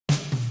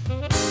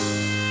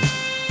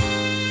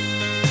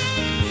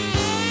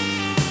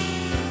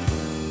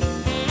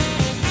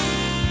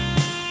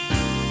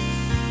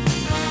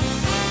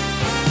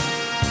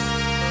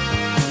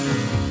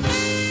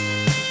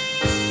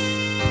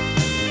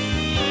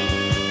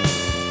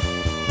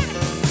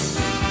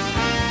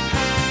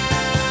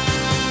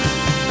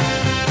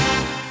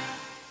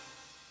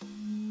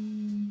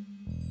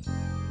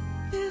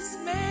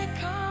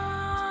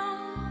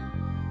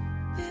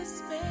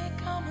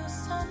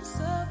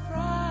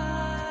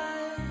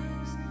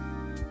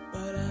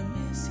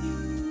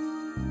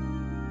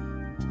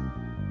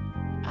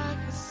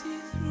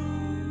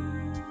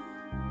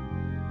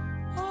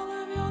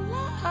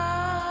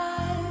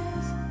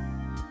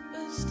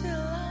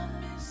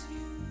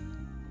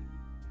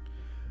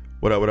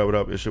What up, what up, what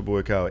up? It's your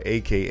boy Kyle,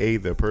 a.k.a.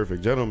 The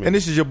Perfect Gentleman. And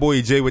this is your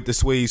boy Jay with the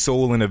suede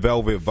soul and the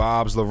velvet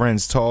vibes.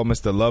 Lorenz Tall,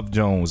 Mr. Love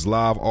Jones,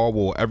 Live,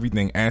 Allwell,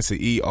 Everything, Answer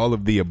E, all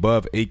of the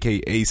above,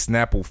 a.k.a.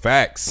 Snapple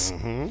Facts.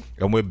 And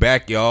we're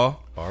back,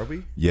 y'all. Are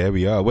we? Yeah,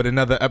 we are. With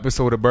another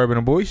episode of Bourbon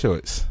and Boy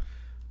Shorts.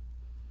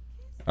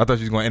 I thought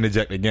you was going to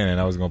interject again,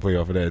 and I was going to play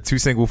off of that. Two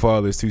single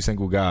fathers, two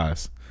single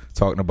guys,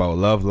 talking about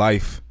love,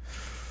 life.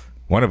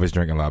 One of us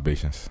drinking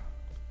libations.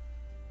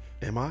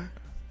 Am I?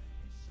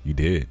 You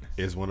did.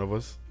 Is one of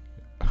us?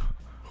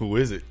 Who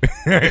is it?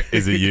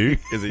 Is it you?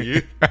 Is it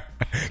you?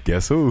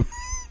 Guess who?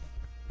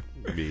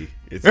 Me.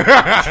 It's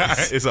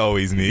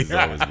always me. It's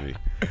always me.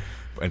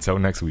 Until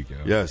next week, y'all.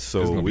 Yes,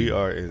 so we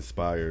are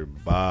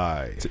inspired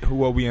by...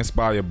 Who are we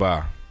inspired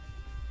by?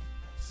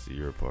 See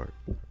your part.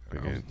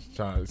 Again.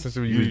 Since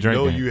you was You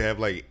drinking. know you have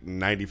like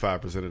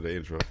 95% of the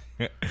intro.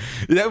 And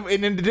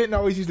it didn't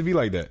always used to be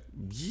like that.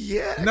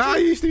 Yeah. Nah,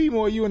 it used to be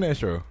more you in the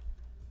intro.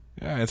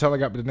 Yeah, until I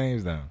got the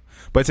names down.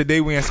 But today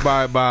we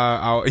inspired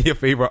by your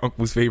favorite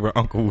uncle's favorite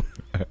uncle,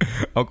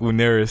 Uncle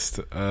Nearest.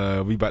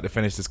 We about to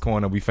finish this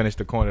corner. We finished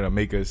the corner to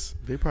make us.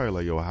 They probably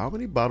like, yo, how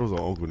many bottles of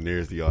Uncle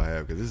Nearest do y'all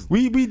have? Because this is...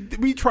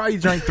 We tried to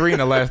drink 3 in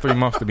the last 3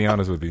 months, to be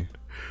honest with you.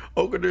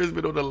 Uncle Nearest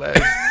been on the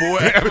last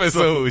 4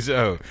 episodes.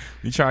 Yo.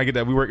 We trying to get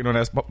that. We working on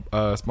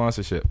that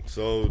sponsorship.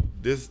 So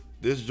this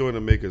joint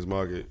of Maker's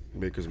Mark,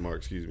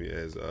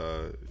 has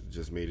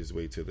just made its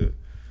way to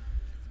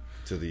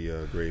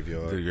the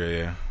graveyard.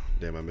 Yeah.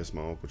 Damn, I miss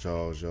my Uncle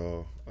Charles,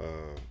 y'all.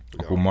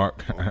 Uncle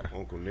Mark.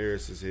 Uncle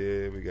Nearest is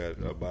here. We got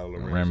a bottle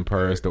of Ram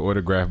Paris, the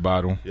autograph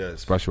bottle.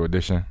 Yes. Special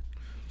edition.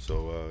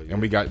 So yeah.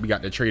 And we got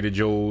the Trader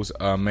Joe's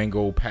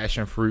mango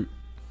passion fruit,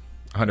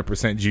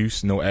 100%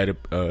 juice, no added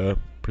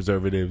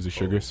preservatives or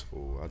sugars.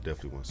 Oh, I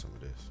definitely want some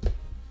of this.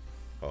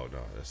 Oh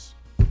no,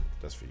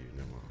 that's for you.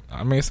 Never mind.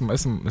 I mean,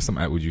 it's some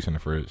apple juice in the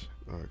fridge.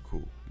 All right,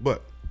 cool.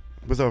 But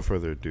without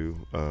further ado,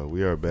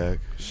 we are back.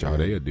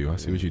 Sade do. I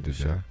see what you did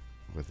there.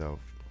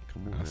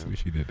 Come on, I man. see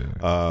what you did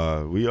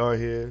there. We are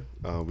here.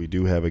 We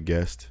do have a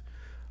guest.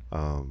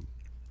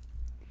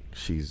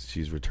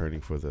 She's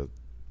returning for the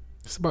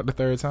It's about the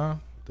third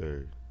time.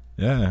 third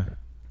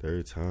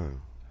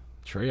time.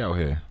 Trey out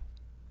here.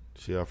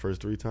 She our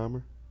first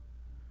 3-timer?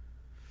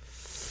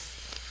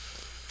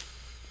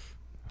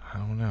 I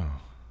don't know.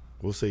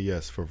 We'll say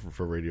yes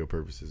for radio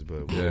purposes,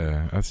 but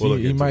Yeah, I see. we'll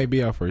look He into might it.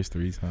 be our first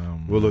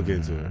 3-time. We'll look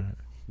into it.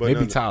 But Maybe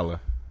no, Tyler.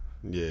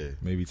 Yeah,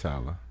 Maybe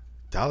Tyler.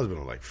 Tyler's been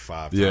on like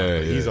 5 times. Yeah,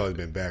 but he's yeah. always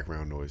been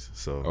background noise.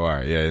 So All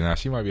right, yeah. Now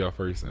she might be our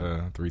first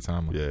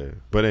 3-timer. yeah.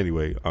 But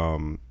anyway,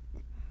 3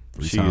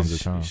 times a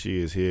charm. she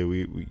is here.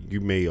 We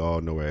you may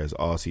all know her as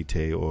Aussie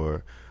Tay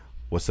or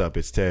What's Up,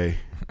 It's Tay.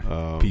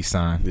 Peace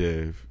sign.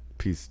 Yeah,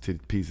 peace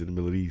in the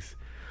Middle East.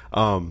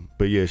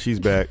 But yeah, she's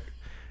back,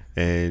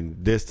 and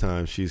this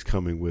time she's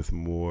coming with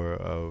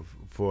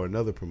for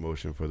another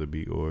promotion for the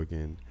Beat Org,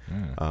 and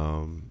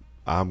Yeah.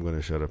 I'm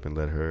gonna shut up and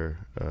let her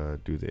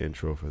do the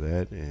intro for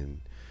that,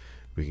 and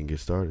we can get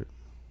started.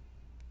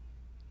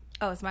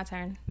 Oh, it's my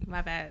turn.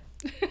 My bad.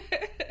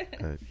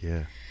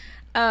 Yeah.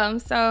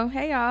 So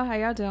hey y'all, how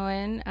y'all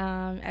doing?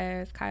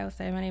 As Kyle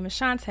said, my name is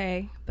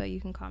Shantae, but you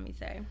can call me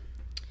Tay.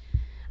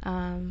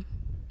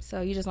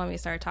 So you just want me to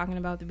start talking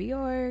about the B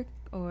org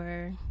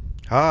or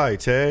Hi,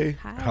 Tay.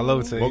 hi?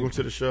 Hello, Tay. Welcome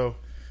to the show.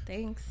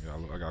 Thanks. Yeah,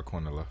 I got a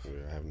corner left. Yeah,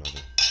 I have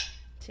nothing.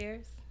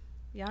 Cheers.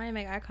 Y'all didn't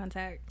make eye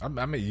contact.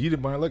 I mean, you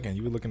didn't want looking.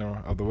 You were looking the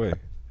other way.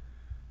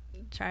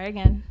 Try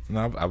again.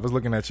 No, I was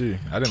looking at you.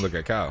 I didn't look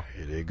at Kyle.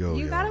 Here they go.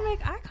 You y'all. gotta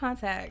make eye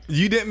contact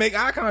You didn't make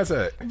eye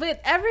contact. with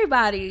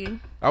everybody.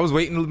 I was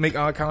waiting to make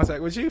eye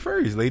contact with you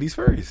first. Ladies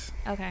first.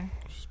 Okay.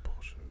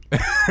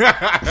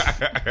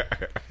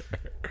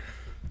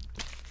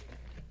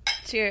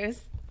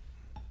 Cheers.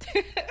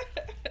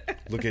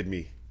 Look at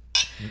me.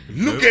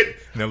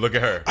 Now look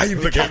at her. I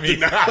am look at me.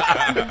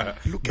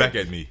 Look Back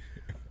at me.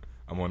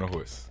 I'm on a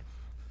horse.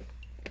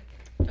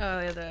 Oh,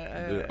 yeah,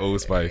 The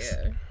Old Spice.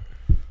 yeah.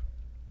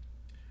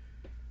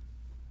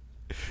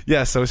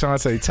 Yeah, so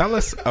Shantae, tell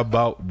us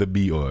about the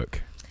B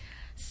org.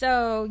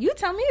 So you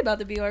tell me about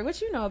the B org. What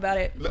you know about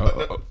it?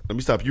 Let me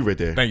stop you right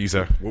there. Thank you,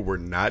 sir. What we're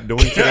not doing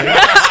today,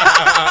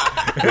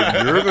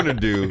 what you're gonna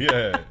do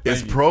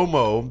is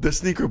promo the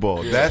Sneaker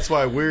Ball. Yeah. That's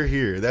why we're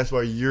here. That's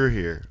why you're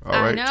here. All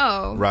right. I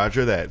know.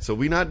 Roger that. So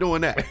we're not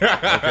doing that.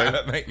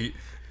 Okay.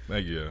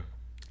 Thank you.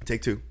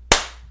 Take 2.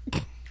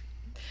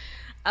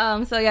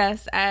 So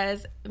yes,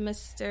 as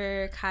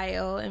Mr.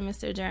 Kyle and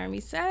Mr. Jeremy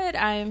said,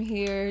 I am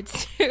here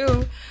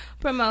to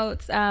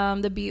promote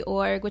the B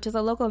Org, which is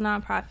a local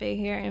nonprofit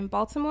here in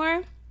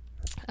Baltimore.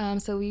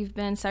 So we've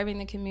been serving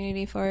the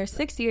community for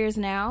 6 years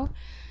now,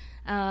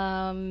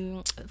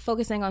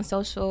 focusing on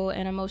social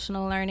and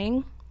emotional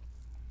learning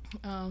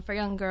for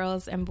young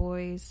girls and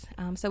boys.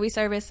 So we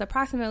service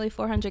approximately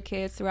 400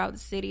 kids throughout the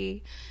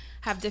city,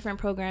 have different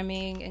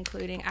programming,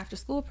 including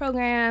after-school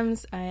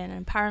programs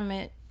and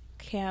empowerment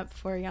camp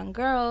for young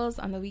girls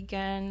on the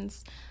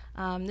weekends.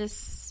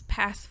 This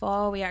past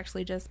fall, we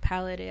actually just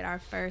piloted our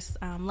first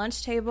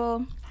lunch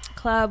table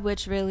club,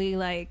 which really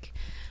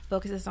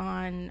focuses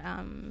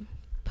on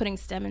putting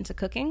STEM into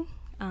cooking.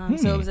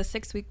 So it was a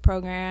 6-week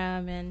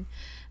program, and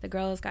the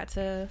girls got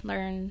to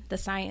learn the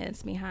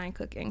science behind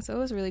cooking. So it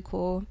was really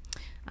cool.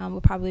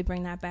 We'll probably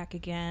bring that back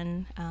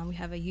again. We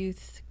have a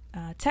youth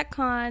tech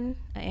con,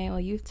 an annual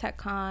youth tech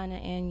con,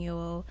 an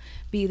annual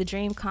Be the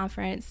Dream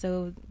conference.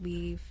 So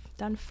we've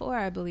done 4,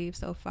 I believe,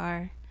 so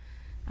far.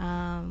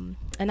 And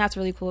that's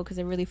really cool because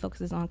it really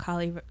focuses on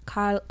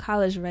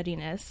college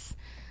readiness,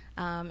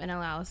 and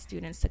allows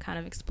students to kind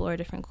of explore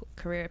different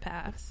career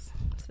paths.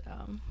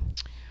 So,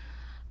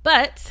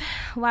 but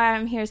why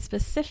I'm here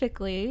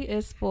specifically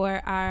is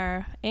for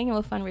our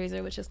annual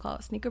fundraiser, which is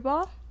called Sneaker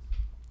Ball.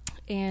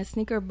 And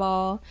Sneaker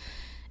Ball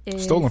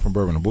is stolen from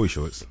Bourbon and Boy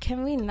Shorts.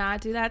 Can we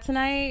not do that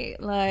tonight?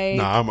 Like,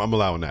 Nah, I'm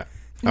allowing that.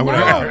 No,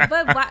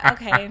 but why?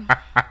 Okay.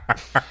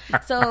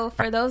 So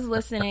for those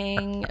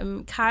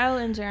listening, Kyle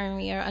and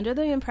Jeremy are under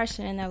the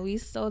impression that we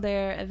stole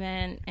their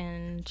event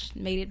and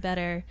made it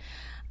better.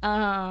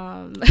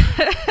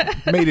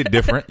 Made it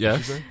different,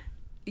 yes.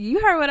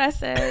 You heard what I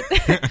said.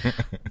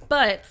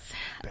 But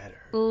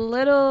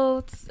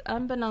little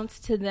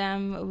unbeknownst to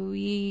them,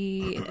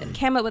 we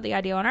came up with the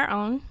idea on our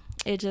own.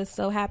 It just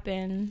so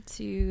happened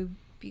to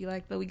be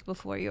like the week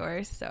before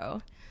yours.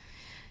 So,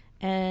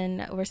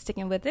 and we're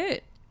sticking with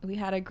it. We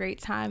had a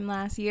great time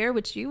last year,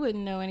 which you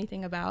wouldn't know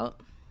anything about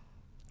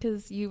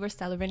because you were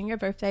celebrating your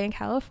birthday in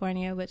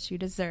California, which you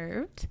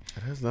deserved.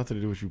 It has nothing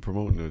to do with you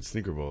promoting the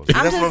Sneaker Balls. See,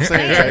 that's what I'm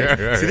saying.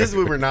 Tay. See, this is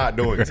what we're not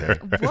doing, Tay.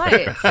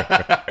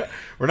 What?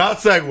 We're not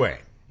segueing.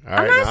 All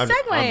right? I'm not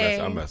segueing.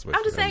 I'm messing with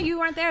I'm just saying you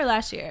weren't there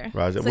last year.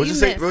 Roger. So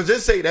We'll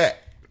just say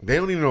that. They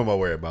don't even know about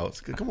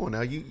whereabouts. Come on now,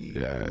 you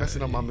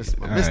messing up my mystery.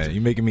 Right, you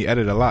making me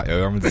edit a lot,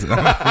 yo. It's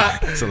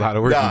a lot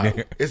of work. Nah,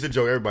 it's a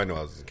joke. Everybody knows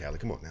I was in Cali.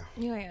 Come on now.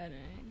 You ain't editing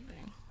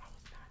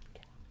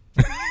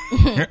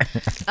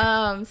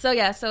anything. So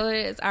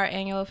it's our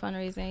annual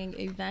fundraising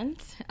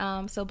event.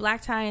 So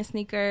black tie and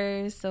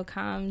sneakers. So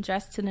come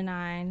dressed to the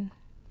 9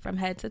 from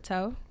head to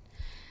toe.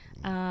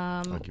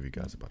 I'll give you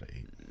guys about an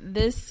 8.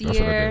 This That's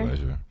what I year, did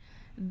last year.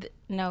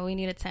 No, we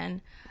need a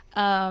 10.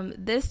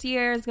 This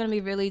year is going to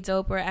be really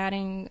dope. We're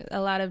adding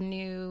a lot of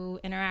new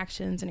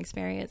interactions and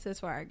experiences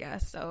for our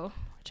guests. So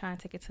we're trying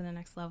to take it to the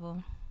next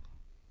level.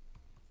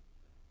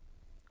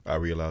 Are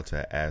we allowed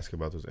to ask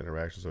about those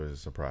interactions, or is it a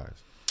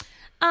surprise?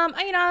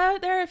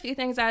 There are a few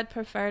things I'd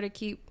prefer to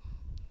keep.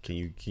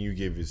 Can you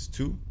give us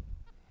 2?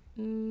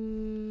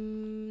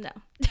 No.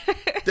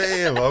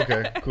 Damn.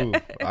 Okay. Cool.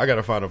 I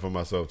gotta find out for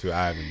myself too.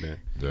 I haven't been.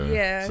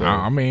 Yeah. So,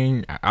 I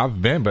mean,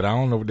 I've been, but I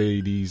don't know what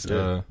these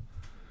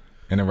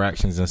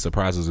interactions and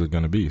surprises are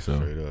going to be. So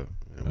straight up,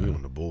 and we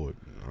on the board.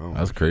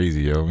 That's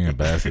crazy, yo. We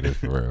ambassadors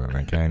for real.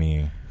 Like, can't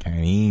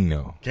even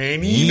know.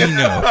 Can't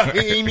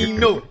even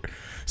know.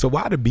 So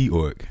why the B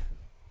org?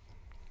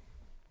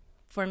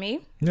 For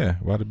me? Yeah,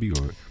 why the B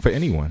org? For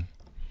anyone.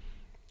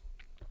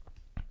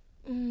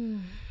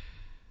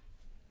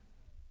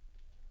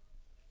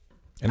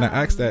 And I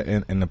asked that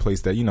in the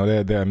place that,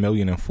 there are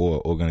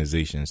 1,000,004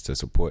 organizations to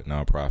support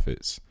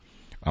nonprofits,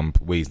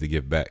 ways to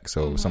give back.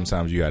 So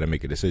sometimes you got to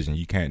make a decision.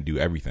 You can't do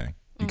everything.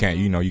 You can't,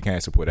 you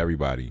can't support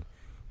everybody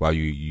while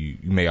you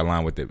may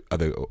align with the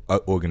other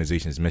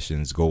organizations'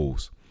 missions,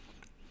 goals.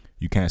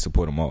 You can't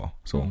support them all.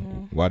 So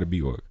why the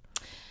B org?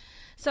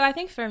 So I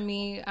think for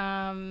me,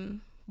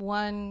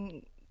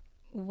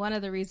 one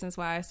of the reasons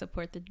why I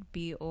support the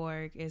B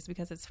org is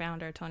because its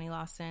founder, Tony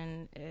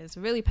Lawson, is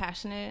really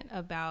passionate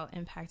about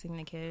impacting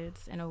the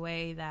kids in a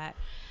way that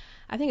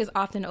I think is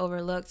often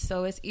overlooked.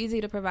 So it's easy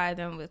to provide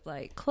them with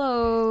like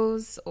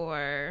clothes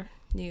or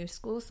new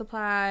school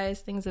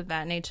supplies, things of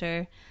that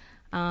nature.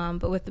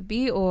 But with the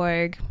B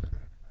org,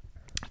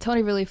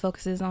 Tony really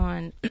focuses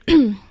on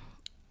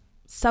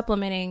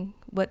supplementing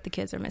what the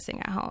kids are missing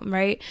at home,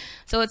 right?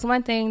 So it's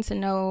one thing to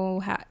know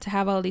how to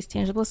have all these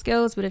tangible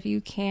skills, but if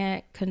you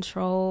can't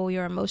control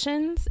your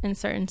emotions in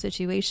certain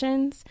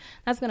situations,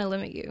 that's going to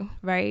limit you,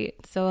 right?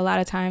 So a lot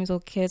of times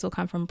kids will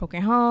come from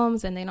broken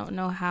homes and they don't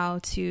know how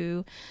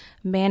to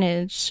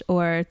manage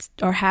or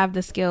have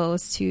the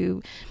skills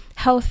to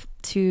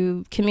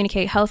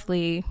communicate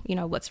healthily,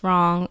 what's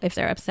wrong, if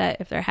they're upset,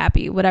 if they're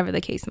happy, whatever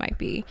the case might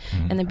be.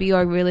 And the B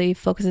org really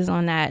focuses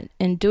on that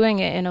and doing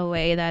it in a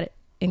way that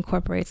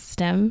incorporates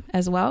STEM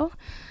as well,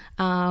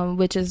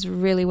 which is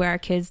really where our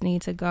kids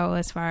need to go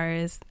as far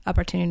as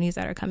opportunities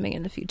that are coming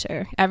in the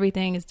future.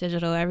 Everything is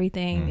digital.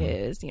 Everything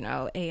is,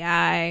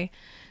 AI.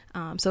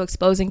 So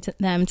exposing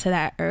them to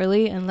that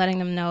early and letting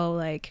them know,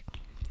 like,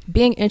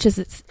 being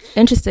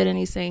interested in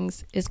these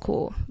things is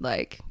cool.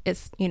 Like,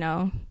 it's,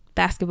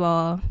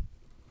 basketball,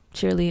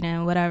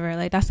 cheerleading, whatever,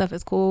 like that stuff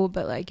is cool,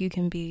 but like you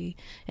can be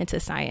into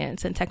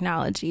science and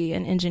technology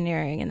and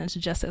engineering and it's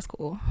just as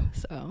cool.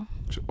 So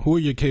who are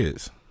your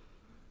kids?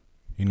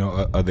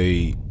 Are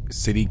they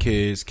city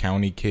kids,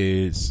 county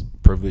kids,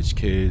 privileged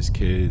kids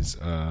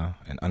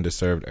in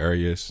underserved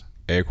areas,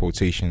 air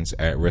quotations,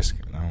 at risk?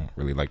 I don't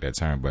really like that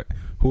term, but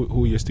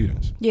who are your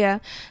students? Yeah,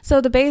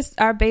 so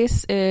our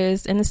base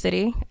is in the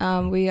city.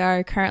 We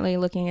are currently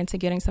looking into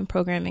getting some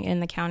programming in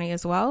the county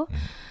as well.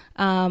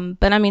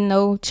 But I mean,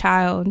 no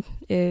child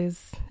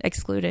is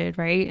excluded,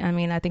 right? I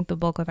mean, I think the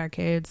bulk of our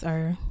kids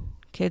are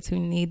kids who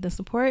need the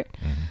support.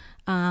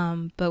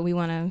 But we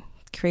want to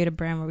create a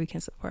brand where we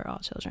can support all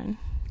children.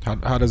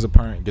 How does a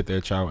parent get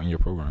their child in your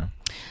program?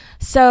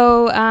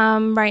 So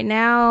right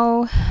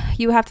now,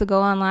 you have to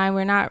go online.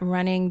 We're not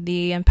running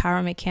the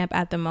empowerment camp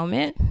at the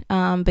moment,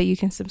 but you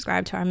can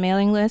subscribe to our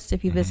mailing list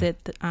if you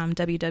visit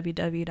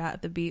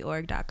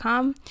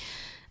www.thebeorg.com.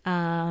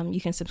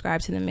 You can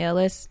subscribe to the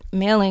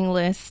mailing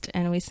list,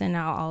 and we send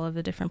out all of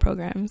the different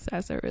programs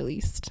as they're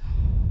released.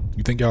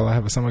 You think y'all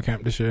have a summer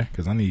camp this year?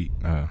 Because I need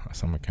a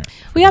summer camp.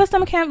 We had a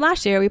summer camp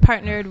last year. We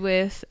partnered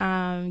with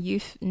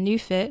Youth New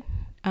Fit.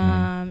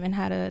 And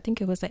had I think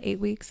it was an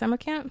 8-week summer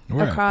camp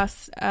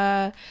across,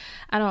 I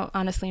don't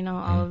honestly know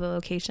all of the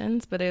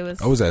locations, but it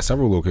was. Oh, it was at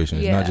several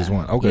locations, not just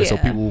one. Okay, so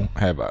people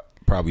have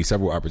probably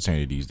several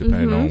opportunities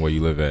depending on where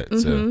you live at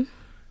to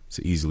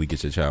easily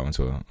get your child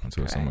into a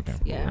summer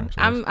camp. Yeah,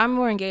 I'm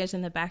more engaged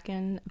in the back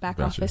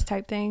office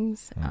type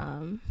things.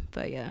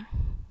 But yeah.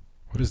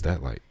 What is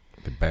that like?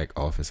 The back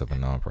office of a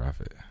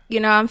nonprofit?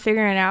 I'm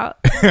figuring out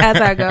as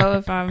I go,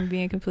 if I'm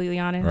being completely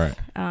honest.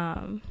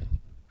 Right.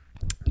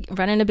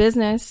 Running a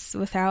business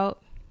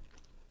without,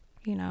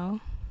 the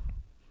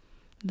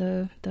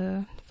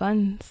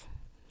funds.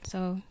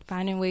 So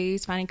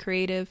finding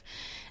creative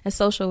and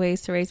social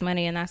ways to raise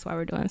money, and that's why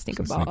we're doing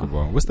Sneaker Ball.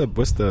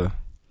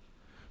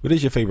 What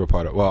is your favorite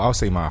part of? Well, I'll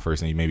say mine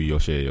first, and maybe you'll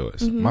share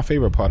yours. My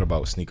favorite part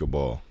about Sneaker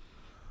Ball,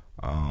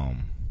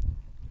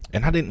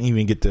 and I didn't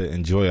even get to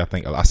enjoy. I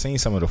think I seen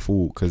some of the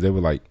food because they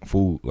were like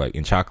food like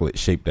in chocolate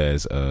shaped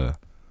as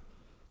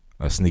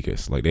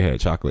sneakers. Like they had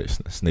chocolate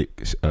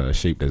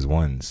shaped as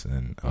ones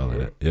and all of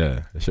that.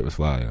 Yeah, that shit was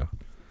fly, yo.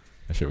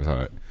 That shit was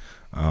hard.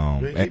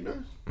 You ain't keep those?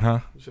 Huh?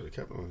 You should have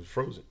kept them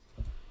frozen.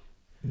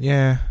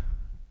 Yeah.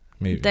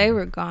 Maybe. They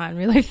were gone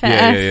really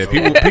fast. Yeah.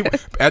 People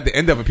at the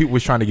end of it, people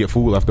was trying to get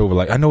food left over.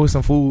 Like, I know it's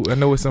some food. I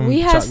know it's some. We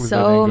had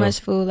so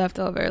much food left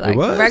over, like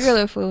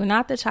regular food,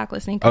 not the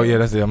chocolate sneakers. Oh yeah,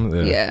 that's it.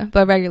 Yeah,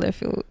 but regular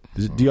food.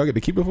 Do y'all get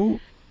to keep the food?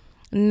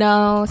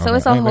 No, so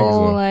it's a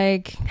whole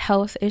like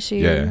health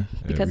issue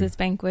because it's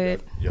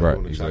banquet. Right,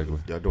 exactly.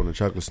 Y'all doing the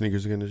chocolate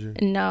sneakers again this year?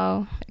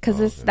 No,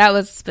 because that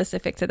was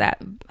specific to that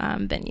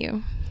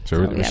venue.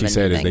 So what she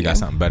said is they got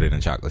something better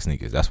than chocolate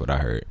sneakers. That's what I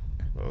heard.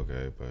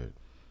 Okay, but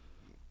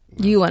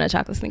you want a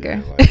chocolate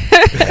sneaker?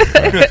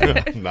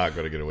 Yeah, I'm not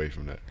gonna get away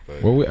from that.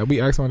 But. Well,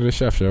 we asked one of the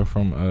chef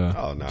from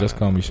Just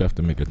Call Me Chef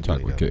to make a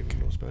chocolate cake.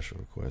 No special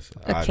request.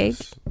 A cake.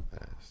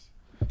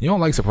 You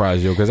don't like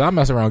surprise, yo, because I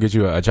mess around and get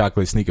you a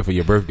chocolate sneaker for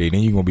your birthday, then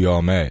you gonna be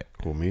all mad.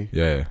 Who, me?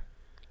 Yeah.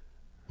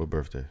 What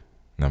birthday?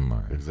 Never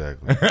mind.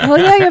 Exactly. Oh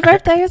yeah, your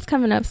birthday is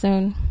coming up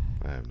soon.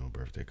 I have no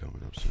birthday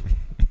coming up soon.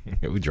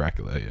 It was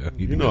Dracula, yeah.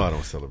 You know I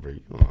don't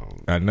celebrate.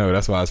 I know,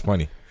 that's why it's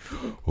funny.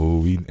 Oh,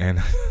 we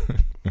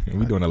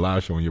doing a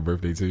live show on your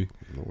birthday too.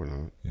 No, we're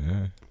not.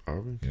 Yeah. Are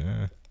we?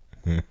 Yeah.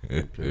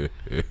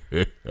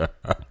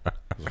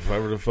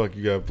 Whatever the fuck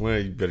you got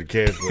planned, you better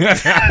cancel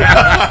it.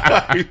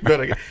 You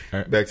better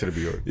back to the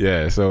Bjork.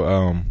 Yeah,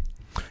 so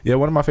one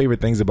of my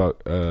favorite things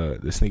about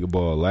the Sneaker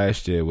Ball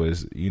last year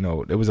was,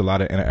 there was a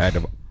lot of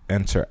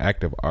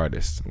interactive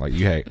artists. Like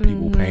you had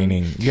people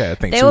painting. Yeah, I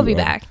think they will be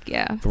back.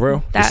 Yeah, for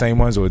real. The same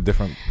ones or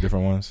different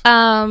ones?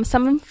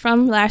 Some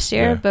from last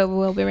year, but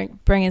we'll be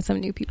bringing some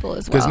new people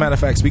as well. As a matter of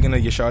fact, speaking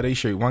of your Sade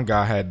shirt, one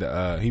guy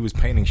had he was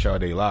painting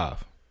Sade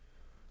live.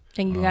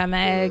 And you got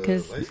mad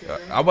because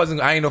I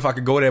didn't know if I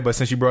could go there, but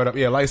since you brought up,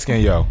 light skin,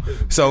 yo.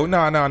 So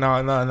no. No,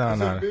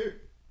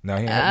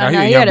 he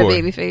had a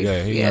baby face.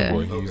 Yeah, he a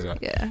young boy.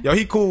 Yo,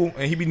 he cool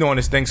and he be doing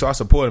this thing, so I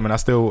support him, and I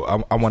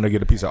want to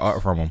get a piece of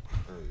art from him.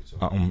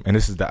 And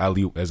this is the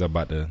alley as I'm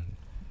about to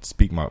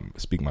speak my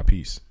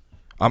piece.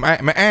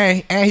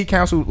 And he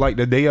canceled like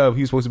the day of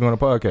he was supposed to be on the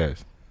podcast.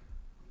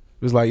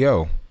 It was like,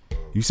 yo,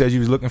 you said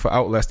you was looking for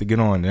outlets to get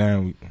on.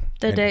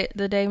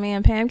 The day me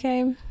and Pam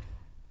came.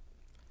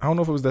 I don't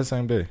know if it was that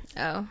same day.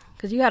 Oh,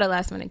 because you had a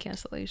last minute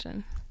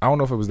cancellation. I don't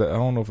know if it was that. I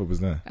don't know if it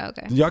was then.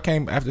 Okay. Did y'all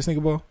came after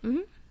Sneaker Ball?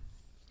 Mm-hmm.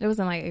 It was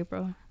in like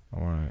April.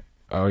 All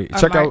right.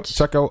 Check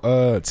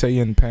out Tay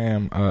and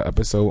Pam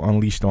episode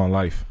Unleashed on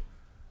Life.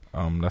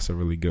 That's a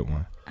really good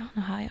one. I don't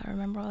know how y'all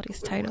remember all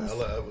these titles.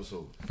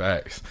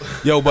 Facts.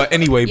 Yo, but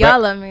anyway, y'all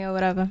love me or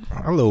whatever.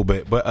 A little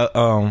bit, but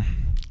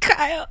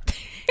Kyle.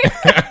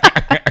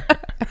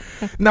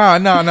 Nah.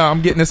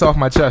 I'm getting this off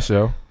my chest,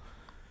 yo.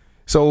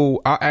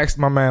 So I asked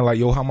my man, like,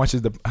 yo, how much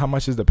is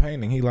the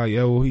painting? He like,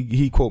 yo,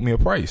 he quote me a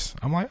price.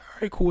 I'm like, all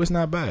right, cool, it's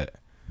not bad.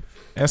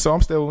 And so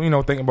I'm still,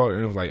 thinking about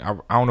it. It was like, I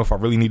don't know if I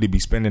really need to be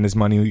spending this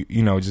money,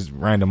 just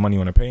random money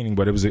on a painting,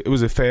 but it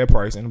was a fair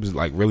price and it was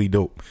like really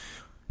dope.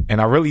 And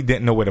I really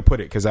didn't know where to put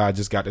it because I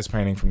just got this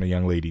painting from the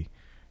young lady,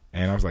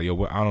 and I was like,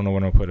 yo, I don't know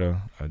where to put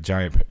a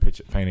giant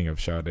picture painting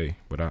of Sade,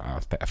 but I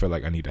feel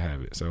like I need to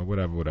have it. So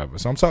whatever.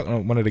 So I'm talking to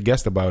one of the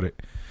guests about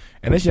it.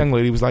 And this young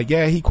lady was like,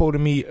 yeah, he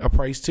quoted me a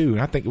price too. And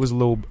I think it was a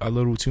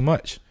little too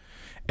much.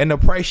 And the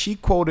price he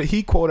quoted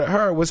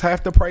her was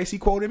half the price he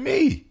quoted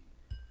me.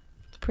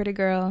 Pretty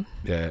girl.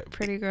 Yeah.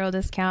 Pretty girl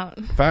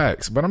discount.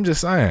 Facts. But I'm just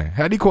saying,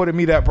 had he quoted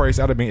me that price,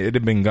 it'd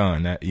have been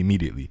gone that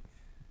immediately.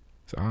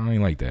 So I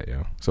ain't like that,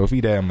 yo. So if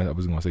he did, I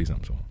was going to say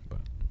something to him. But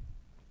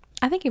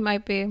I think he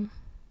might be.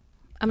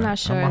 I'm not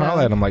sure. I'm gonna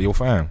holler at him like, yo,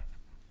 fam.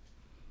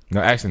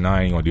 No, actually, no,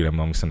 I ain't gonna do that. I'm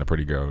gonna send a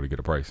pretty girl to get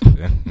a price.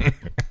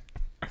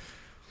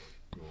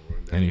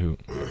 Anywho,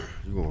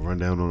 You gonna run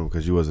down on him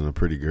because you wasn't a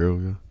pretty girl,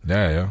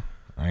 yeah? yeah.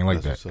 I ain't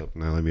like That's that. what's up.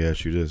 Now let me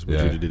ask you this: would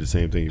Yeah. you did the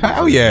same thing?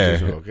 Hell yeah.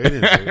 Okay,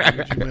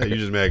 then. You mad? You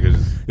just mad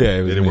because Yeah, it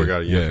it was didn't me. work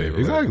out in your Yeah, favor.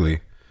 exactly.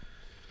 Right?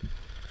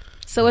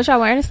 So what y'all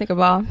wearing to Sneaker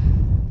Ball?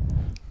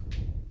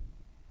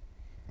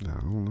 Nah, I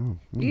don't know.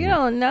 You don't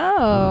I don't know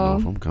know.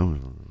 if I'm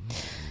coming.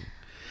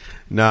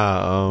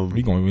 Nah,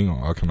 We gonna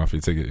auction off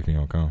your ticket if you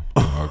don't come.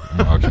 I'm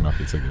gonna auction off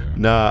your ticket. Yeah.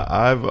 nah.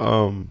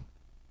 I've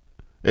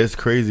it's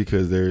crazy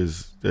because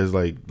there's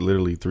like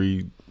literally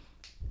 3,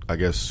 I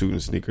guess, suit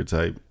and sneaker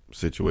type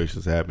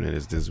situations happening.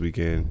 It's this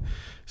weekend,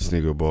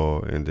 Sneaker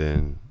Ball, and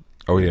then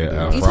Oh yeah, You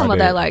talking about Friday.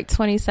 that like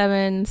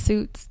 27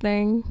 suits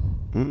thing?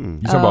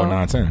 mm-mm. You talking about Oh.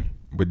 910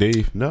 with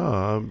Dave?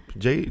 No,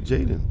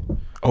 Jaden.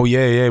 Oh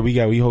yeah. We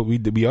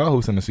are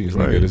hosting the season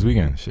Right. this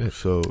weekend. Shit.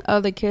 So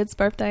Oh, the kid's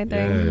birthday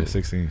thing? Yeah,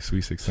 16,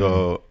 sweet 16.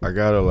 so I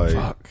gotta like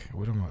fuck.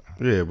 What am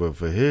I? yeah, but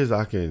for his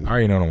I can I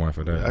already know the one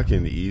for that. I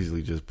can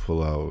easily just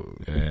pull out.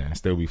 Yeah, and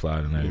still be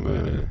fly than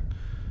everybody. Yeah.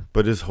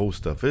 But this whole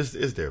stuff, it's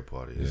their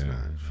party. It's Yeah.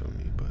 not for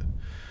me.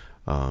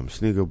 But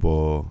Sneaker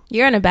Ball,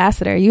 You're an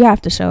ambassador. You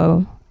have to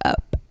show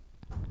up.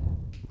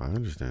 I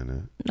understand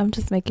that. I'm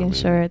just making I mean-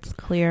 sure it's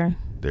clear.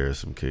 There are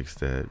some kicks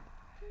that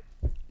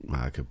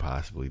I could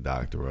possibly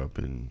doctor up,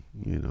 and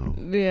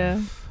Yeah.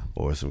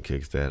 or some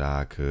kicks that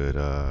I could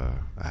I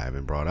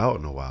haven't brought out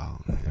in a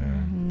while.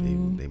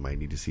 They might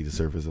need to see the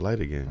surface of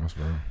light again. That's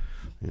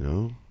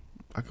real.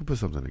 I could put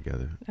something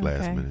together Okay.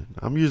 last minute.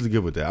 I'm usually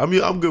good with that.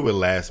 I'm good with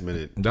last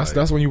minute. That's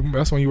like, when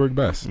you work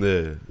best.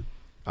 yeah.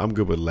 I'm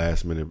good with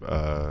last minute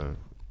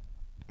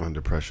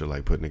under pressure,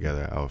 like putting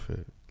together an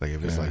outfit. Like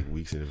if it's Yeah. like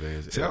weeks in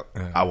advance, See,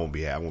 I won't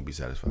be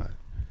satisfied.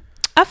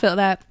 I feel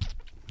that.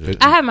 Yeah.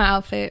 I have my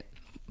outfit,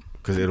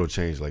 Because it'll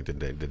change like the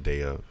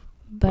day of.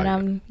 but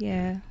Like-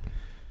 yeah.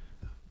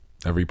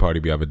 Every party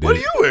we have a day. What are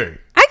you wearing?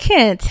 I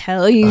can't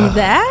tell you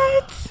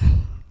that.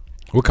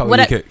 What color What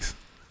are I- your kicks?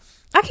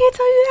 I can't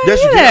tell you that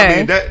Yes, you either.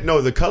 can. I mean,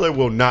 no, the color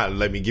will not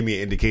let me give me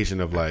an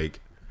indication of like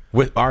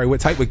What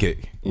type of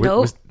kick?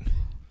 Nope.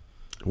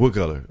 what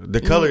color.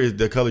 The color is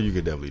the color you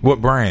could definitely do.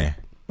 What brand?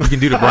 You can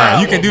do the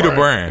brand. You can do the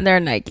brand. They're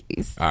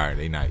Nikes. All right,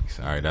 they Nikes.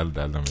 All right,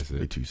 that number's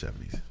They it.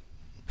 270s.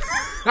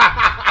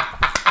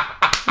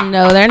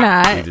 No, they're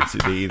not.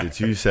 They either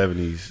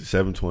 270s,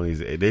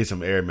 720s. They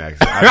some Air Max.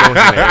 I know it's in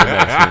the Air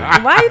Max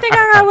family. Why do you think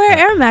I gotta wear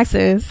Air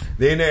Maxes?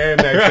 They in the Air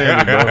Max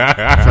family, bro.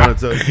 I'm trying to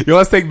tell you. Yo,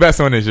 let's take bets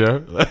on this,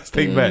 yo. Let's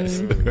take bets.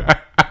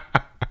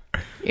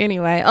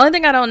 Anyway, only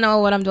thing I don't know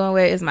what I'm doing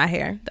with is my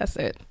hair. That's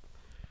it.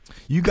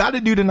 You got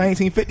to do the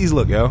 1950s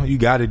look, yo. You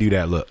got to do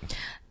that look. Is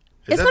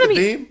It's that gonna the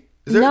be- theme?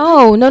 Is there a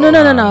No.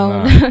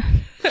 Nah.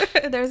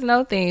 There's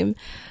no theme.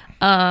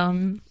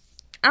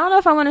 I don't know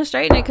if I want to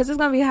straighten it because it's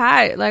gonna be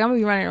hot. Like I'm gonna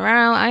be running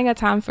around. I ain't got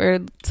time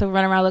to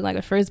run around looking like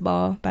a first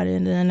ball by the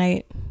end of the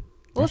night.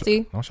 We'll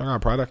see. Don't y'all got a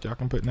product y'all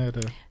can put in there?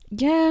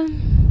 Yeah,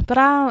 but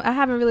I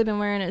haven't really been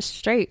wearing it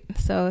straight,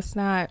 so it's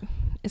not.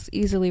 It's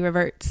easily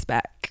reverts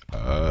back.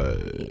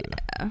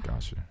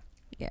 Gotcha.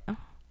 Yeah,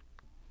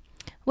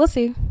 we'll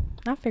see.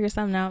 I'll figure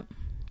something out.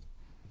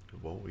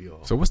 Won't we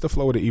all? So what's the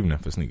flow of the evening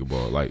for Sneaker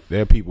Ball? Like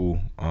there are people,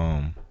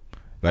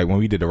 like when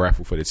we did the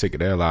raffle for the ticket,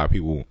 there are a lot of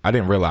people. I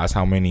didn't realize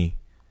how many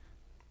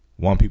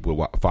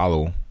people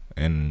follow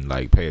and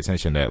like pay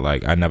attention that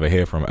like I never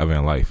hear from ever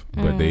in life,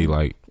 but they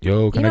like,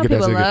 yo, can You I know, get that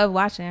people ticket? love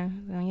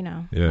watching. You know,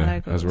 how Yeah,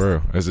 that that's goes.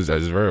 real.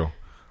 That's real.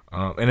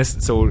 And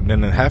it's so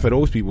then half of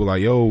those people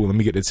like, yo, let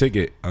me get the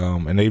ticket.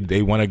 And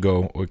they want to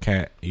go or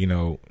can't,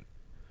 know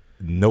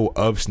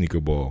of Sneaker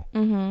Ball,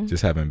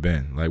 just haven't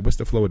been. Like, what's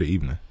the flow of the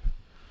evening?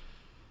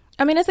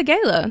 I mean, it's a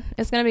gala.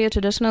 It's gonna be a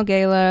traditional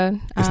gala.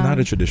 It's not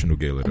a traditional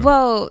gala, though.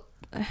 Well,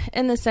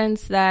 in the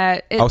sense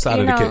that Outside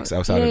of the kicks,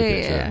 It's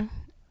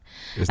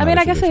I not mean,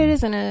 a I guess it traditional.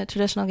 isn't a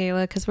traditional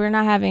gala because we're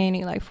not having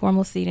any like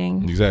formal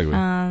seating. Exactly.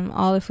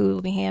 All the food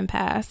will be hand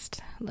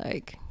passed,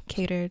 like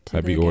catered to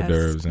Heavy the hors guests.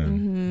 d'oeuvres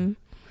and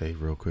Hey,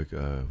 real quick.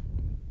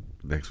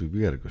 Next week we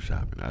gotta go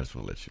shopping. I just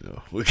want to let you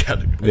know we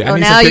gotta go. Yeah, Oh, I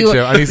need now some you- kicks.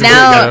 Yo. I need some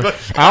now-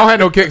 kicks. I don't have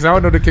no kicks. I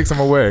don't know the kicks I'm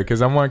gonna wear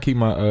because I want to keep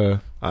my.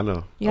 I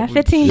know. You got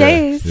 15 Yeah,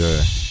 days.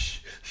 Yeah.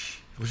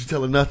 What you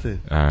telling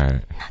nothing? All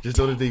right. Just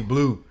know that they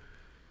blue,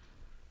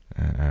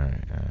 All right.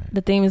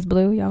 The theme is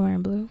blue. Y'all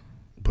wearing blue?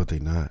 but they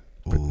not.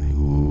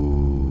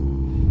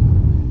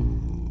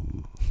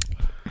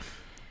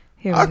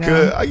 Here we I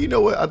go. could. You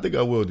know what? I think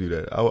I will do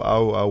that.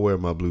 I'll wear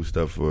my blue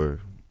stuff for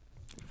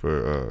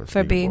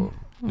Sneaker B. Ball.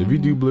 If you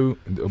do blue,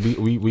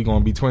 we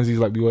gonna be twinsies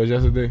like we was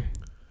yesterday.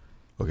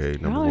 Okay,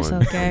 number Y'all are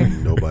one. so gay.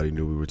 Nobody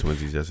knew we were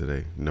twinsies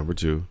yesterday. Number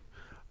two.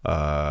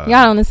 Y'all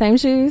on the same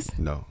shoes?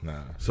 No.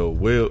 Nah. So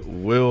we'll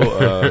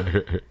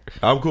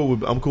I'm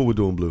cool with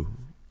doing blue.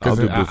 I'll Because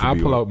do blue for I'll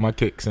B1. pull out my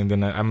kicks and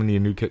then I'm gonna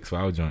need new kicks for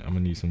our joint. I'm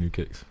gonna need some new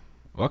kicks.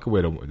 Well, I could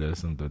wear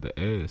the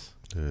airs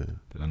Yeah.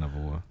 that I never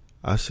wore.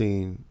 I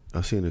seen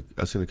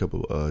a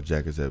couple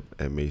jackets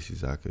at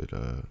Macy's. I could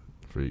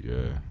Freak,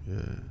 yeah. yeah.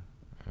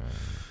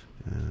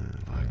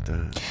 Like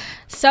that.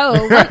 So,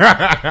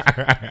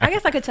 I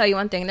guess I could tell you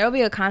one thing. There will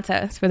be a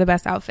contest for the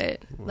best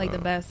outfit, like the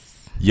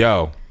best.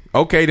 Yo,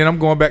 okay, then I'm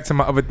going back to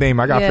my other theme.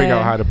 I gotta figure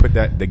out how to put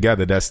that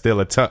together. That's still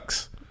a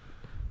tux,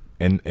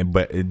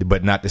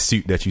 but not the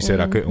suit that you said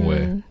I couldn't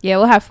wear. Yeah,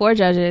 we'll have 4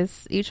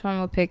 judges. Each one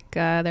will pick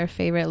their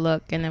favorite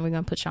look, and then we're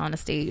gonna put you on the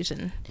stage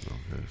and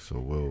so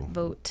we'll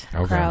vote.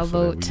 Okay. Crowd so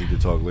vote. we need to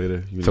talk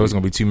later. So it's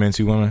gonna be 2 men,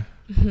 2 women.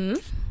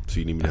 So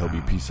you need me to help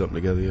you piece something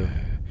together, yeah?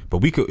 But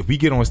we could, if we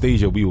get on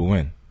stage, we will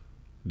win.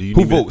 Do you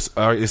Who need me to- votes?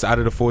 It's out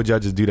of the 4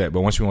 judges do that.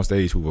 But once we're on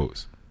stage, who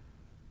votes?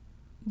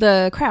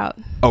 The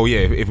crowd. Oh yeah,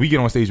 if we get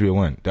on stage, we'll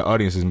win. The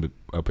audience is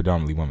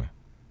predominantly women.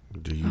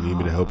 Do you need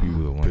me to help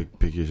you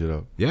pick your shit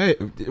up? Yeah.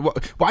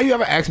 Why you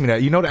ever ask me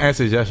that? You know the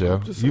answer is yes, yo.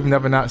 You've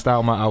never not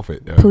styled my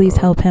outfit, though. Please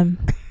help him.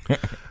 I'm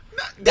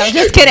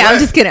just kidding. I'm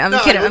just kidding. I'm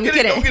kidding. I'm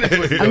kidding.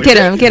 I'm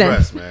kidding. I'm kidding.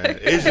 Man.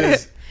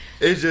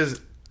 It's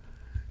just.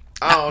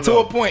 I don't To know.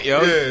 a point,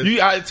 yo.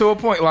 Yeah. To a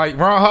point. Like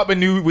Ron Hartman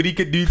knew what he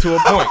could do to a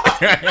point.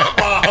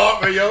 Ron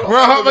Hartman, yo.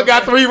 Ron Hartman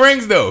got 3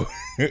 rings though.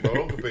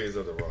 Don't compare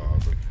yourself to Ron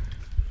Hartman.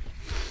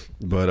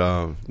 But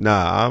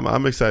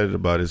I'm excited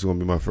about it. It's gonna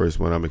be my first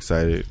one. I'm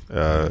excited.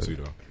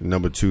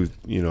 Number 2,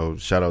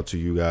 shout out to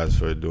you guys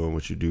for doing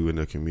what you do in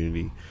the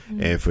community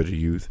and for the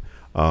youth.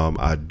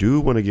 I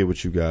do want to get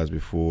with you guys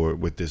before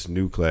with this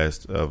new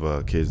class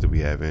of kids that we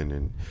have in,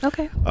 and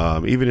Okay.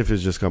 even if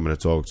it's just coming to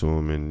talk to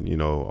them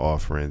and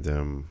offering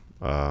them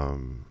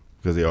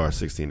because they are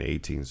 16 to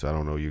 18, so I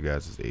don't know you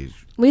guys'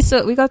 age. We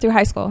go through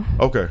high school.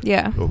 Okay.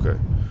 Yeah. Okay.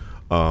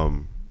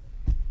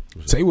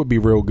 Say it would be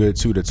real good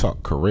too to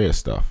talk career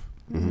stuff.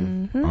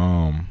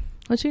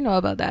 What you know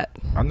about that?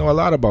 I know a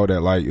lot about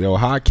that. Like, yo,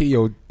 high key,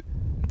 yo,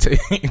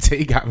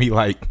 Tay got me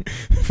like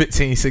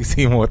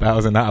 $15,000-$16,000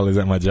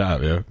 more at my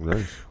job, yo.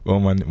 Nice.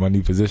 On my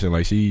new position.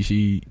 Like,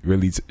 she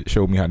really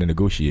showed me how to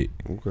negotiate.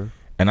 Okay.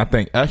 And I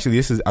think actually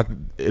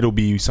it'll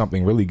be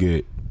something really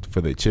good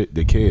for the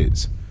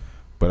kids,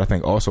 but I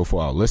think also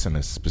for our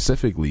listeners,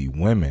 specifically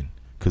women,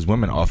 because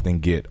women often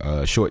get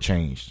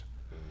shortchanged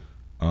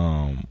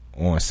on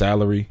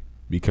salary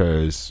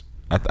because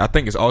I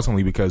think it's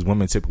ultimately because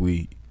women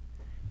typically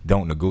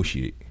don't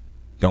negotiate,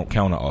 don't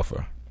counter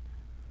offer.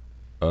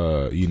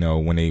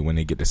 When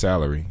they get the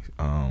salary,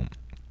 and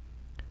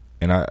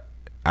I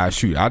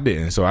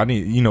didn't. So I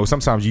need,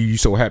 sometimes you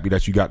so happy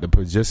that you got the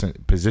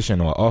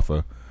position or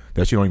offer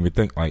that you don't even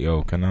think like,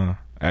 yo, can I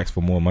ask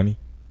for more money?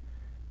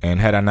 And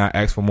had I not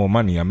asked for more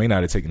money, I may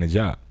not have taken the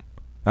job.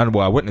 I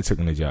wouldn't have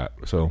taken the job.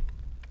 So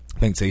I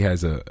think Tay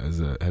has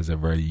a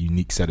very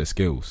unique set of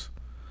skills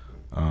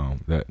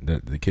that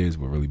the kids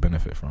will really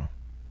benefit from.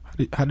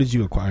 How did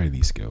you acquire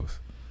these skills?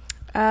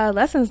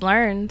 Lessons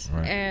learned.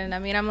 Right. And I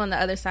mean, I'm on the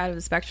other side of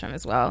the spectrum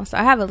as well. So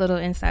I have a little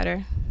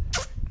insider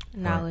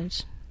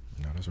knowledge.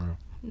 No, that's real.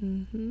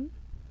 Mm-hmm.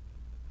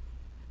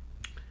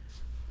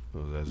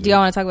 Do Do y'all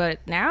want to talk about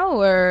it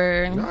now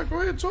or? Nah,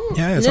 go ahead, talk.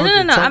 Yeah,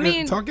 No. I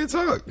mean, talk.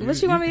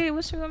 What you want me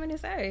to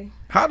say?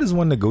 How does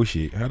one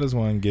negotiate? How does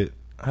one get?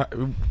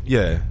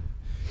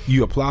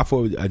 You apply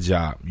for a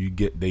job. You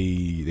get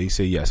they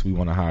say yes, we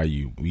want to hire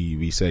you.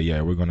 We say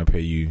yeah, we're going to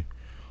pay you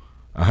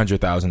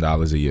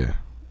 $100,000 a year,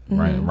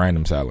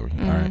 random salary.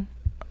 All right.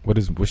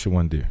 What should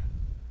one do?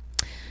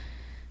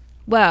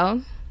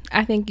 Well,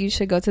 I think you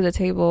should go to the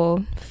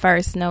table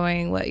first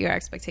knowing what your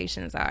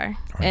expectations are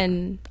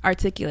and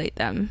articulate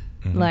them.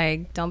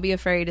 Like, don't be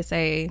afraid to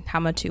say how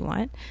much you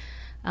want,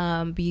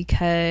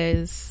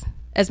 because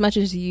as much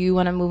as you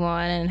want to move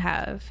on and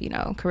have,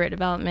 career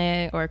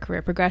development or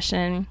career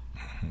progression,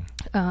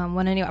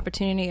 want a new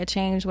opportunity, a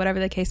change, whatever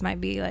the case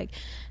might be, like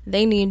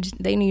they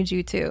need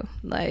you too.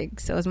 Like,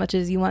 so as much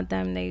as you want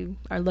them, they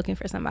are looking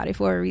for somebody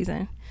for a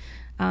reason.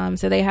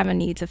 So they have a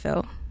need to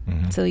fill.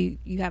 So you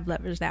have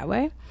leverage that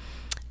way.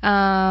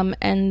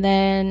 And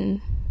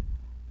then,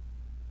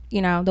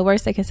 the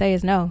worst they can say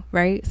is no,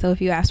 right? So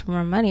if you ask for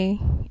more money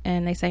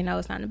and they say, no,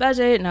 it's not in the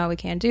budget, no, we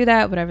can't do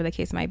that, whatever the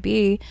case might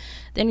be,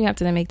 then you have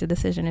to then make the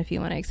decision if you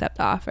want to accept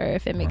the offer,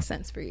 if it makes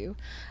sense for you.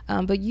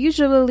 But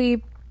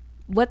usually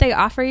what they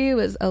offer you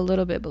is a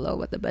little bit below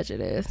what the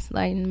budget is.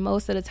 Like,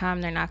 most of the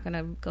time they're not going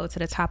to go to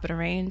the top of the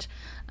range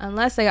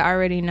unless they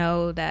already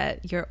know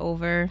that you're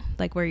over,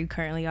 like where you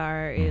currently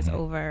are is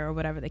over, or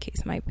whatever the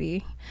case might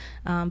be.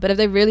 But if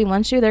they really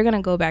want you, they're going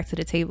to go back to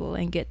the table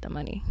and get the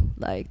money.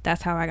 Like,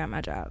 that's how I got my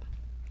job.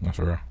 That's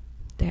real.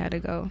 They had to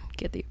go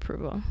get the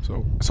approval.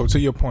 So to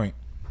your point,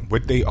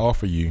 what they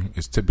offer you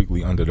is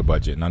typically under the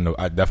budget, and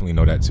I definitely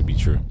know that to be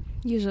true.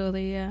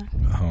 Usually, yeah.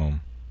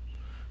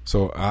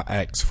 So I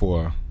asked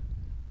for,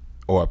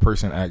 or a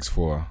person asks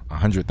for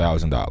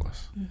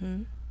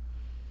 $100,000.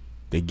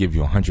 They give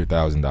you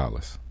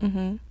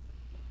 $100,000.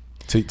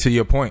 To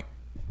your point.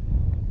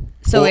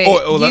 So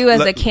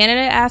as a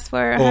candidate ask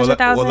for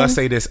 $100,000? Well, let's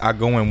say this: I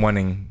go in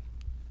wanting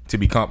to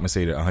be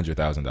compensated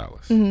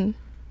 $100,000.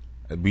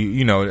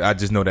 I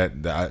just know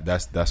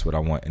that's what I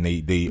want, and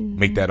they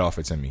make that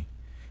offer to me,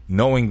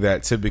 knowing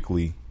that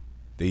typically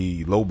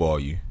they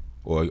lowball you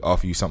or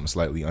offer you something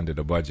slightly under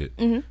the budget.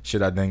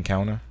 Should I then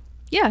counter?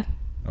 Yeah.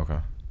 Okay.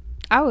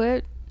 I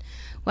would.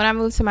 When I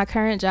moved to my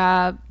current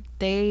job,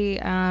 they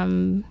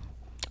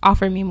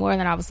offered me more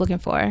than I was looking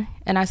for,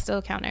 and I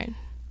still countered.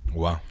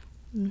 Wow.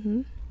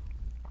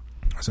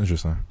 That's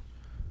interesting.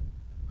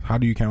 How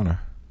do you counter?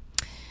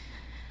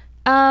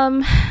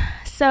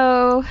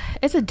 So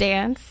it's a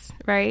dance,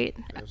 right?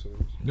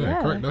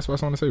 Yeah, correct. That's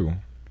what's on the table.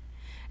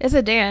 It's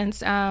a dance.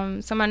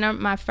 So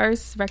my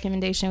first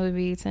recommendation would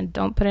be to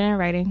don't put it in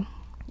writing.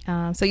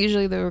 So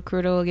usually the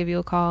recruiter will give you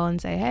a call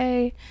and say,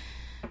 hey,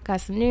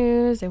 got some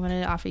news. They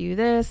wanted to offer you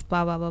this,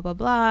 blah, blah, blah, blah,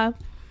 blah. I'm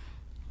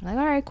like,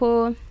 all right,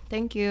 cool.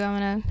 Thank you.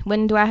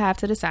 When do I have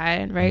to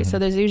decide, right? So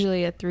there's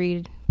usually a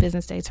 3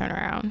 business day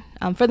turnaround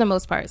for the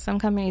most part. Some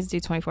companies do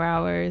 24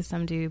 hours.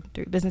 Some do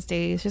 3 business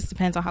days. Just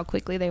depends on how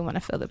quickly they want to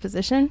fill the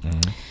position.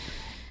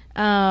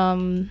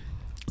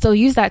 So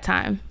use that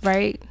time,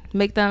 right?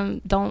 Make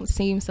them don't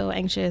seem so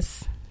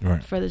anxious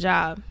for the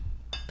job.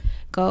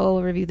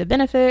 Go review the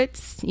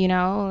benefits.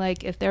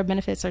 Like if their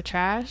benefits are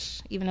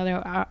trash, even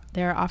though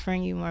they're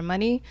offering you more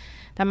money,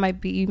 you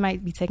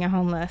might be taking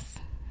home less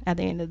at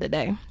the end of the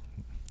day.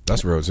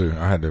 That's real too.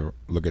 I had to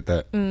look at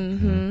that.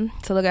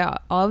 To look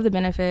at all of the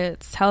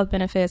benefits, health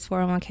benefits,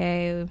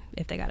 401k,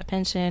 if they got a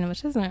pension,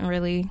 which isn't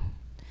really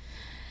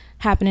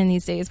happening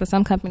these days, but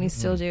some companies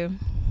still do.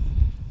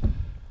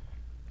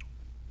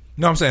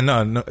 No, I'm saying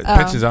no.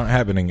 Pensions aren't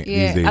happening these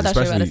days. I thought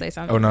you were about to say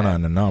something. Oh no,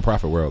 in the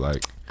nonprofit world,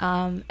 like.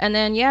 And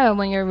then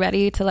when you're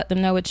ready to let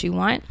them know what you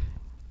want,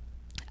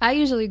 I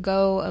usually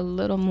go a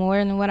little more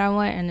than what I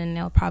want, and then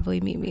they'll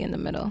probably meet me in the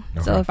middle.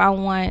 Okay. So if I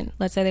want,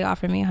 let's say they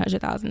offer me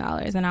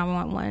 $100,000 and I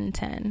want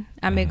 110,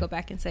 I may go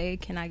back and say,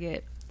 can I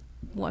get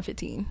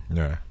 115?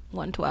 Yeah.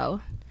 112.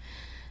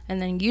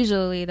 And then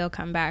usually they'll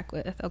come back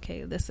with,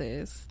 okay, this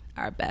is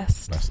our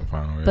best. That's the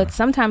final, yeah. But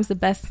sometimes the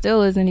best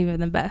still isn't even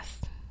the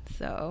best.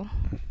 So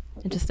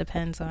it just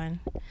depends on,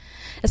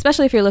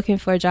 especially if you're looking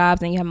for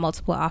jobs and you have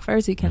multiple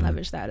offers, you can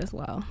leverage that as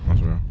well.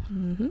 That's real.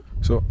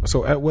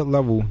 So at what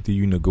level do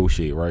you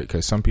negotiate, right?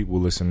 Because some people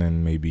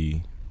listening may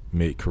be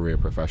mid-career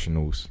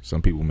professionals.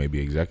 Some people may be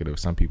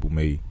executives. Some people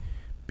may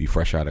be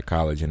fresh out of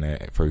college in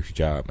that first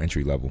job,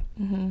 entry level.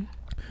 Can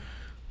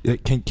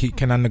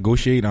I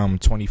negotiate? I'm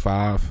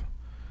 25.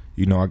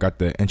 I got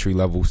the entry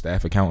level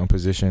staff accountant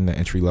position, the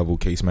entry level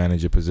case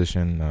manager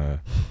position,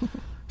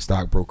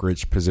 stock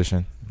brokerage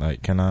position.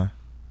 Like, can I?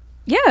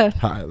 Yeah.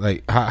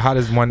 How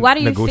does one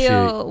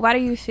negotiate? Why do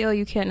you feel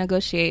you can't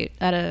negotiate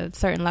at a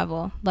certain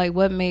level? Like,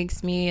 what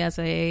makes me as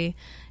a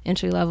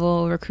entry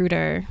level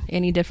recruiter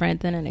any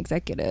different than an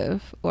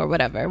executive or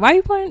whatever? Why are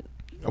you pointing?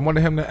 I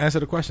wanted him to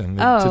answer the question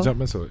to jump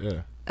into it.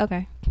 Yeah.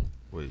 Okay.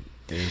 Wait.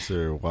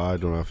 Answer why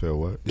don't I feel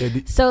what?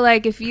 So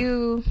like if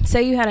you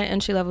say you had an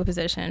entry level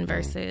position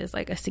versus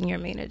like a senior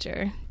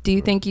manager, do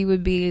you think you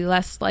would be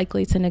less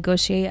likely to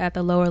negotiate at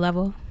the lower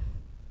level?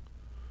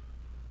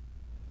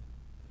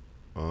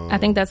 I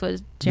think that's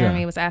what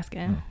Jeremy was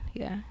asking.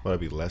 Yeah. Would I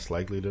be less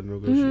likely to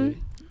negotiate?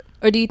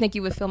 Or do you think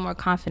you would feel more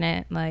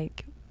confident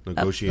like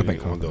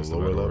negotiating on the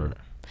lower level?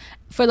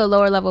 For the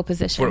lower level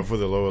position. For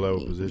the lower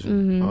level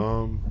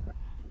position.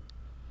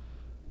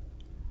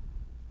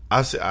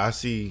 I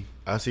see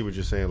what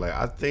you're saying. Like,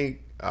 I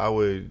think I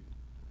would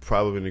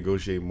probably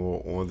negotiate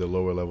more on the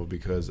lower level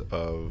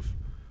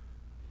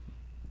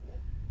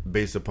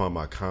based upon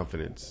my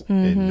confidence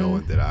in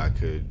knowing that I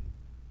could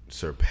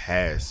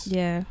surpass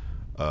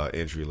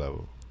entry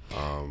level.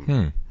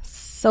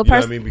 So you know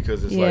what I mean?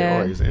 Because it's like, all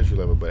right, it's entry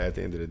level, but at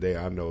the end of the day,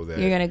 I know that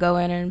you're gonna go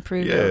in and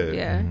improve.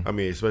 I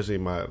mean, especially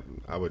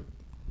I would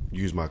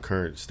use my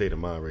current state of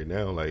mind right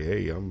now. Like,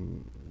 hey,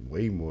 I'm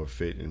way more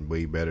fit and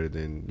way better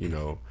than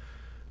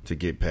to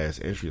get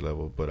past entry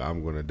level, but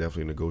I'm going to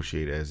definitely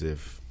negotiate as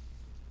if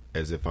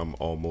I'm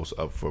almost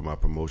up for my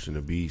promotion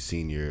to be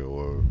senior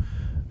or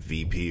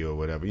VP or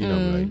whatever,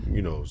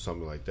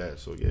 something like that.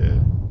 So yeah,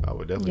 I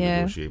would definitely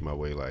negotiate my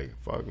way. Like,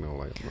 fuck no,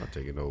 like I'm not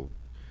taking no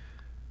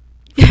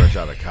fresh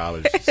out of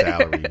college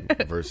salary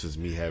versus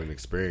me having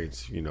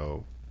experience, in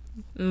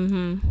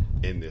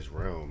this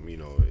realm,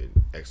 in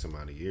X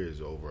amount of years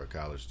over a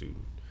college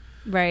student.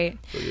 Right.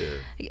 So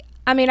yeah.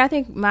 I mean, I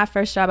think my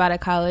first job out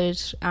of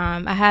college,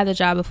 I had the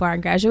job before I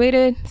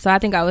graduated. So I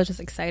think I was just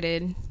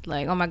excited.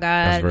 Like, oh my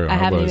God, I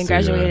haven't even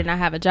graduated and I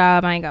have a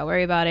job. I ain't got to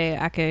worry about it.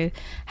 I could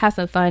have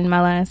some fun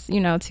my last,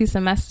 2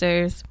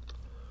 semesters.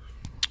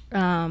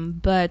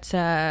 But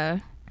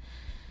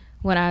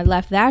when I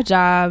left that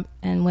job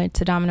and went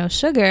to Domino's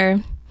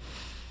Sugar,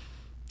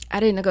 I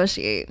didn't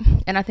negotiate,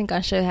 and I think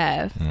I should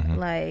have.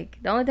 Like,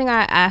 the only thing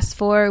I asked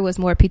for was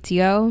more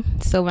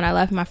PTO. So when I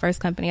left my first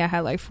company, I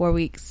had like 4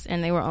 weeks,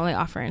 and they were only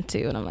offering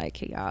 2. And I'm like,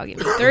 hey, y'all, give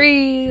me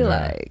 3.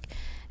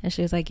 And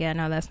she was like, yeah,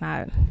 no, it's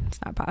not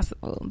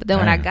possible. But then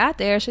when I got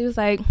there, she was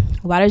like,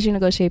 why did you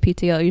negotiate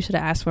PTO? You should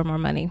have asked for more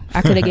money.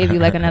 I could have gave you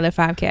like another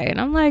 $5,000. And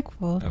I'm like,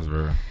 well, that's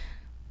real.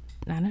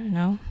 I don't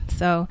know.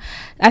 So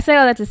I say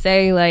all that to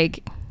say,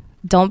 like,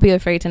 don't be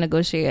afraid to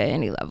negotiate at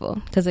any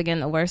level, because again,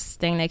 the worst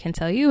thing they can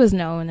tell you is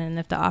no. And then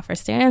if the offer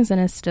stands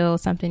and it's still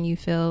something you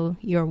feel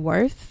you're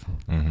worth,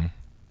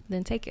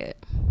 then take it.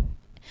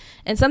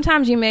 And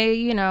sometimes you may,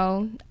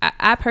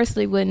 I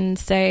personally wouldn't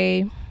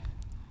say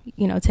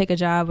take a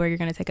job where you're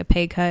going to take a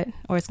pay cut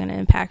or it's going to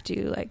impact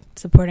you, like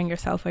supporting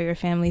yourself or your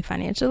family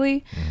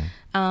financially.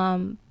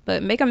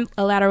 But make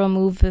a lateral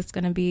move that's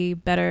going to be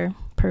better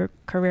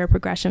career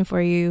progression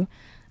for you.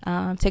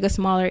 Take a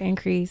smaller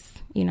increase,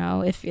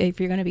 if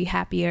you're going to be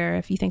happier,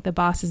 if you think the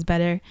boss is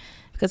better.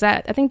 Because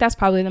I think that's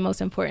probably the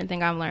most important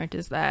thing I've learned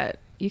is that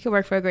you can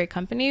work for a great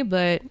company,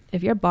 but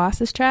if your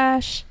boss is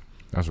trash,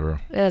 that's real.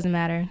 It doesn't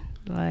matter,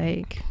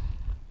 like,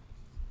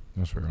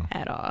 that's real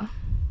at all.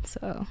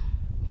 So,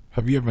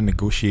 have you ever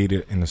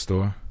negotiated in the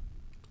store,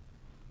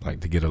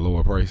 like to get a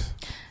lower price?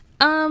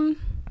 In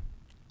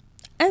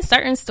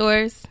certain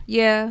stores,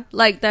 yeah,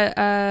 like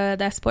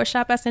that sports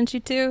shop I sent you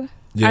to.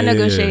 Yeah, I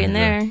negotiate in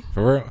there.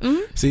 For real?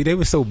 Mm-hmm. See, they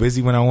were so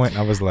busy when I went.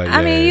 I was like,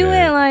 I mean, you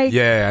went like...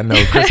 Yeah, I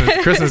know.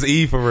 Christmas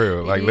Eve for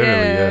real. Like,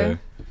 literally,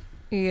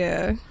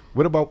 Yeah.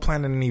 What about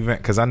planning an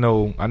event? Because I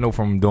know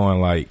from doing,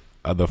 like,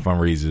 other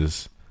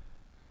fundraisers,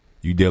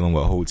 you dealing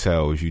with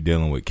hotels, you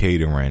dealing with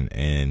catering,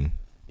 and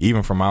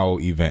even from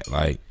our event,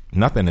 like,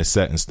 nothing is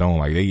set in stone.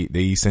 Like,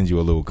 they send you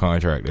a little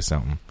contract or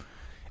something.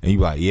 And you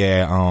be like,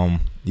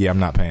 I'm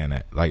not paying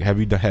that. Like, have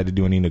you had to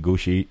do any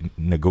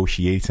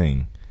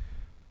negotiating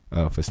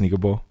for Sneaker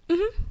Ball?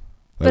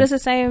 But it's the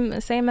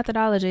same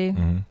methodology.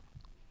 Mm-hmm.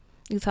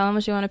 You tell them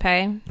what you want to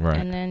pay, right,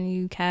 and then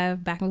you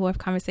have back and forth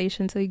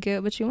conversation until you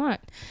get what you want.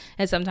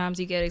 And sometimes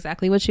you get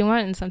exactly what you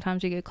want, and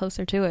sometimes you get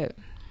closer to it.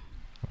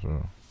 That's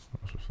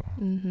what's up.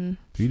 Do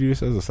you do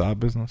this as a side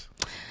business?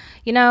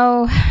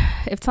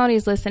 If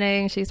Tony's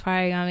listening, she's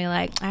probably gonna be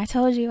like, I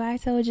told you,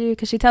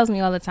 because she tells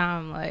me all the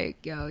time,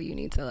 like, yo, you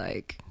need to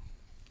like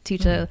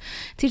teach a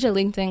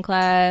LinkedIn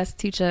class,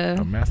 teach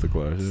a master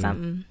class,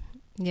 something.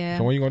 Yeah.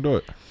 So when you gonna do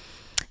it?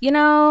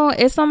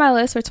 It's on my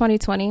list for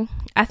 2020.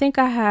 I think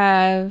I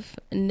have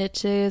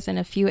niches in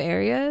a few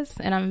areas,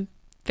 and I'm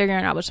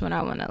figuring out which one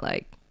I want to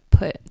like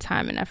put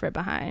time and effort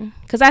behind.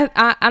 Because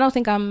I don't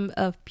think I'm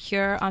a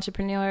pure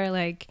entrepreneur.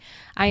 Like,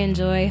 I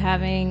enjoy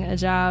having a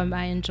job.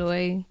 I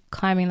enjoy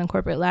climbing the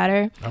corporate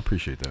ladder. I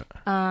appreciate that.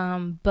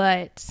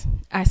 But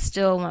I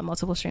still want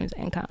multiple streams of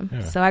income.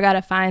 Yeah. So I got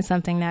to find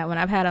something that when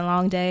I've had a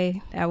long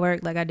day at work,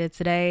 like I did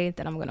today,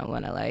 that I'm going to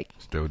want to like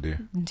still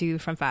do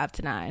from 5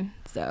 to 9.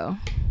 So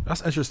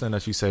that's interesting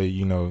that you say,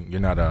 you're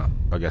not a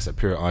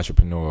pure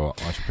entrepreneur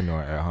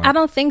at home. I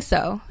don't think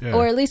so. Yeah.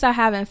 Or at least I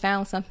haven't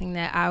found something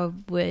that I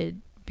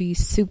would be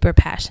super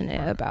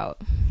passionate about.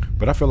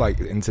 But I feel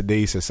like in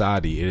today's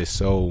society, it's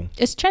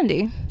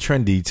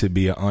trendy to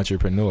be an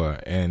entrepreneur,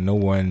 and no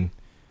one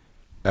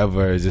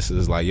ever just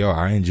is like, yo,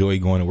 I enjoy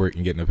going to work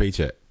and getting a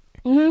paycheck.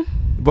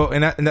 But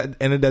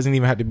and it doesn't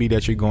even have to be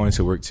that you're going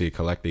to work to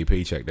collect a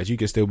paycheck. That you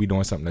can still be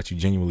doing something that you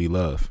genuinely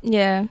love,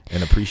 and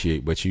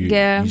appreciate, but you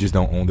just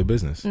don't own the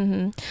business.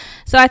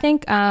 So I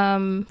think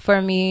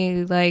for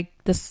me, like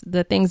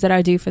the things that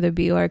I do for the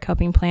B Org,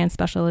 helping plan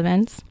special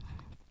events,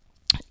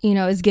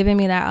 is giving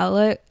me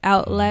that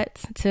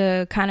outlet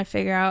to kind of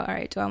figure out, all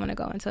right, do I want to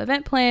go into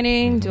event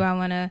planning? Do I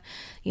want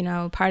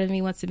to, part of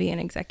me wants to be an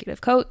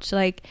executive coach.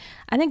 Like,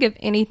 I think if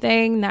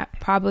anything, that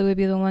probably would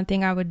be the one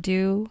thing I would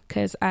do,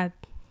 because I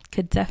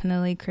could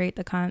definitely create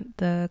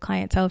the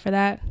clientele for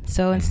that.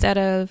 So instead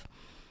of,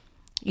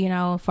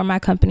 for my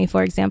company,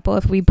 for example,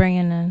 if we bring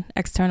in an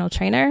external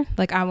trainer,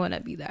 like, I want to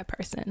be that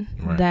person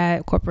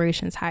that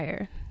corporations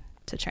hire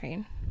to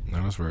train.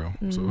 No, that's real.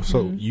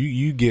 So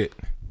you get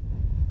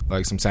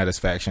like some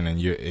satisfaction,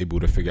 and you're able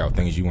to figure out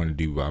things you want to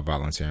do by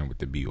volunteering with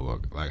the B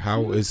Org. Like,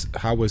 how is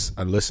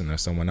a listener,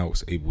 someone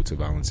else, able to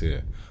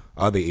volunteer?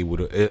 Are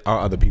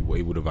other people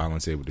able to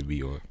volunteer with the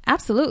B Org?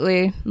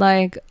 Absolutely.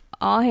 Like,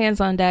 all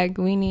hands on deck.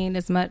 We need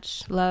as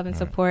much love and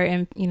support,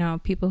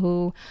 and people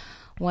who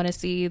want to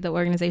see the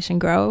organization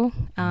grow.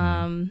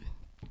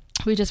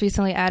 We just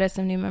recently added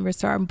some new members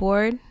to our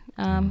board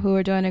who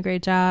are doing a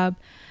great job.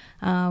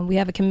 We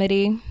have a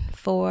committee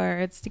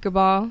for Sneaker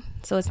Ball,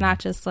 so it's not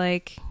just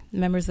like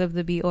members of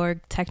the B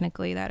Org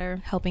technically that are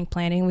helping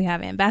planning. We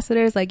have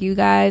ambassadors like you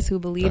guys who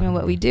believe in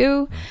what we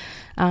do,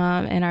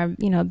 and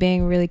are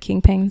being really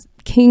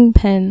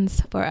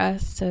kingpins for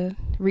us to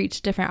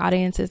reach different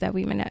audiences that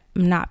we may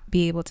not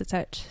be able to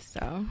touch.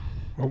 So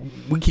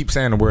we keep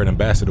saying the word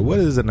ambassador. What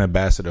is an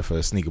ambassador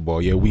for Sneaker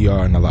Ball? Yeah, we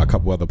are, and a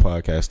couple other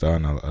podcasts are,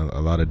 and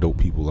a lot of dope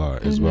people are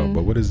as well.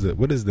 But what is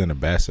the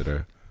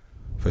ambassador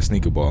for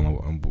Sneaker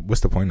Ball, and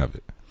what's the point of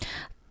it?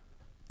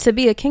 To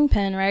be a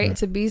kingpin, right?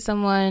 To be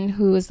someone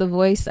who is the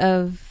voice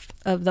of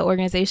the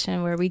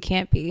organization where we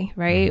can't be,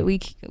 right?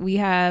 We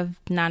have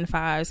 9 to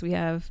 5s, we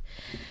have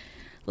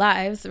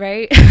lives,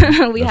 right?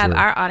 We have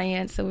our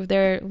audience, so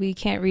we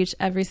can't reach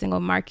every single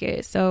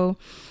market. So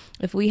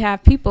if we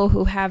have people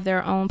who have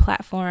their own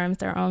platforms,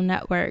 their own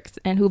networks,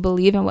 and who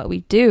believe in what we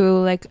do,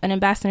 like, an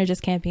ambassador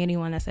just can't be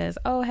anyone that says,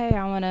 oh, hey,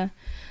 I want to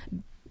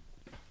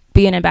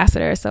be an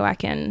ambassador so I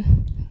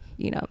can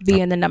be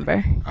in the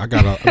number.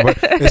 But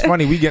it's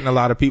funny, we getting a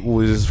lot of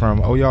people just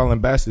from, oh, y'all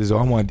ambassadors,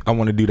 I want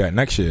to do that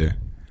next year.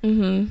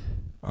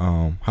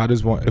 How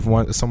does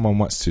if someone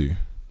wants to?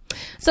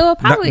 So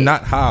probably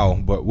not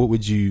how, but what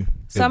would you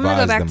So I'm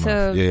gonna go back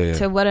advise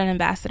to what an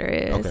ambassador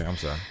is. Okay, I'm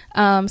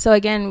sorry. So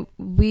again,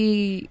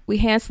 we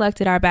hand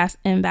selected our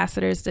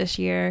ambassadors this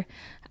year.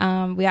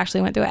 We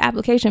actually went through an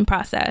application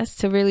process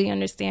to really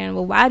understand,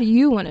 well, why do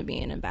you want to be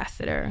an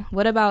ambassador?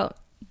 What about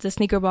the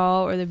Sneaker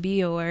Ball or the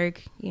B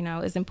org,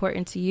 is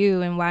important to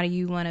you, and why do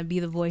you want to be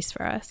the voice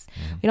for us?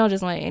 We don't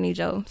just want any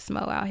Joe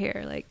Smo out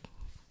here like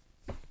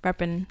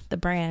repping the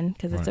brand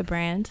because it's a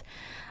brand.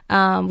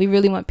 We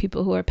really want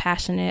people who are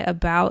passionate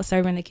about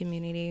serving the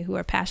community, who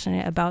are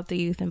passionate about the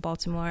youth in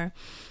Baltimore,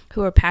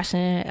 who are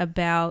passionate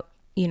about,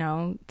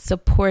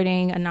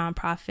 supporting a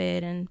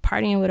nonprofit and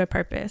partying with a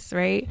purpose,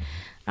 right?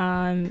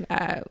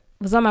 I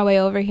was on my way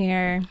over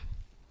here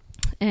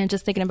and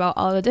just thinking about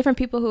all the different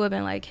people who have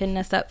been like hitting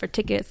us up for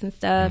tickets and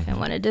stuff and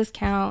want a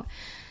discount.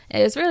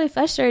 It's really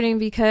frustrating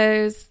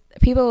because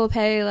people will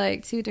pay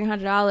like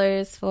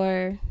 $200-$300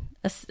 for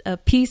a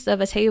piece of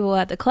a table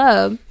at the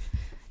club,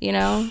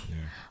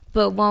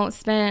 but won't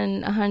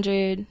spend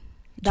 $100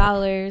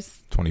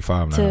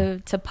 $25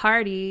 now to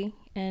party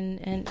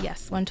and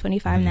yes,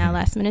 $125 now,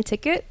 last minute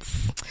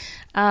tickets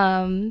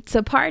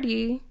to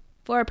party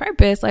for a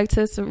purpose, like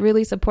to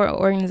really support an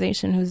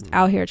organization who's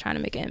out here trying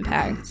to make an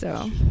impact.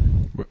 So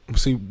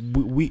see,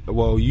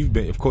 you've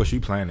been, of course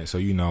you plan it, so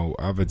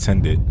I've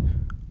attended.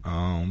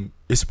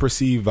 It's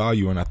perceived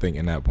value, and I think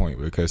in that point,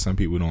 because some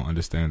people don't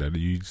understand that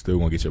you still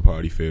want to get your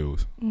party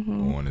feels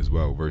on as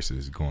well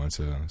versus going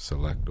to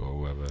select or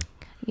whatever.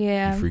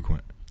 Yeah,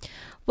 frequent.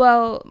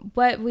 Well,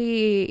 what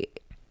we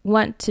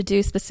want to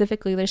do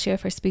specifically this year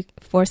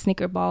for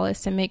Sneaker Ball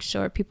is to make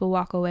sure people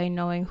walk away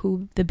knowing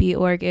who the B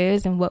org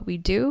is and what we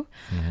do.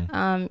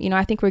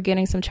 I think we're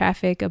getting some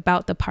traffic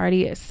about the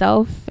party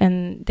itself,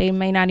 and they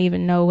may not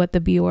even know what the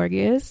B org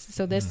is.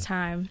 So this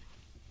time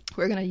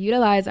we're going to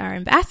utilize our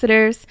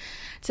ambassadors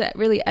to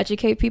really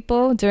educate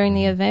people during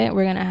the event.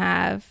 We're going to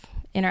have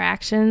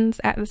interactions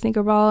at the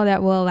Sneaker Ball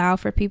that will allow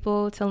for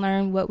people to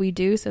learn what we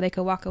do, so they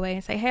could walk away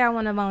and say, hey, I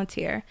want to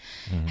volunteer.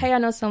 Hey, I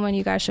know someone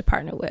you guys should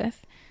partner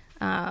with.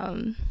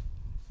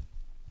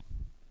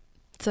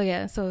 So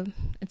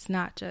it's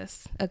not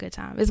just a good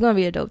time. It's going to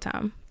be a dope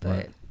time, but.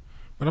 Right.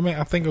 But I mean,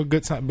 I think a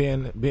good time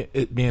being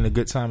a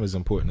good time is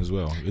important as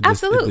well.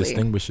 Absolutely, it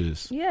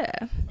distinguishes. Yeah,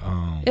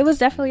 it was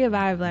definitely a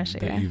vibe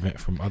last year. The event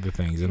from other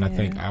things, and I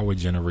think our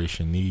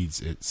generation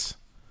needs its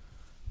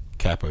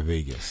Kappa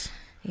Vegas.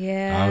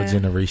 Yeah, our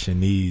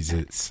generation needs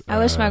its. I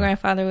wish my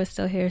grandfather was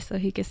still here so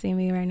he could see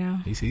me right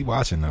now. He's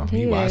watching though.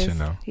 He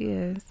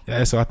is.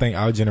 Yeah, so I think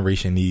our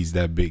generation needs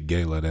that big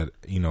gala that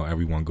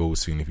everyone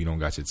goes to, and if you don't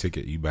got your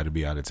ticket, you better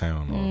be out of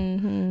town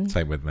or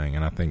type of thing.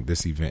 And I think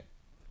this event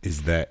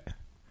is that.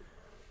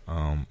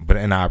 But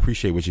I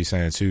appreciate what you're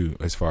saying too,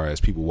 as far as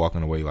people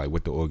walking away like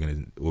what the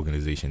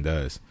organization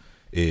does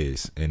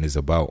is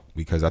about,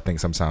 because I think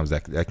sometimes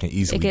that can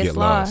easily get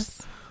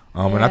lost.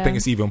 And I think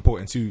it's even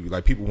important too.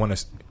 Like people want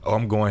to,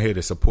 I'm going here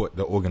to support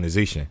the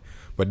organization,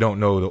 but don't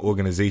know the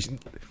organization.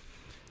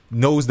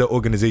 Knows the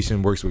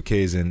organization works with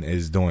kids and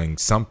is doing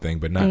something,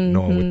 but not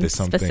knowing what the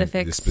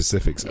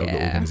specifics of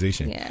the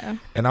organization. Yeah.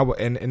 And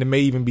and it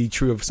may even be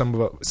true of some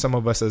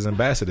of us as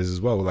ambassadors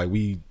as well. Like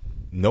we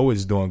know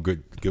it's doing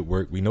good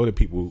work. We know the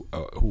people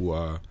who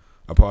are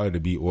a part of the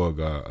B org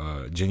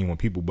are genuine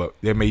people, but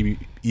there may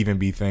even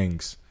be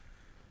things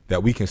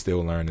that we can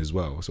still learn as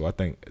well. So I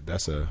think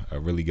that's a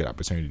really good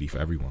opportunity for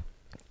everyone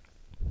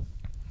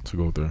to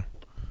go through.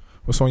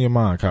 What's on your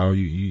mind, Kyle?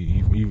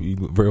 You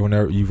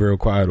real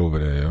quiet over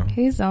there, yo.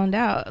 He's zoned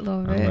out a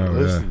little bit.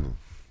 Listen.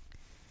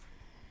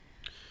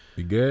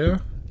 You good?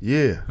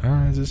 Yeah. All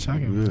right, just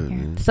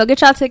checking. Good, so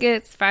get y'all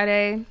tickets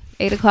Friday,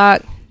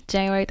 8:00,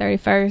 January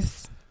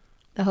 31st.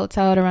 The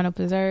hotel to Run-Up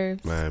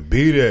Preserves. Man,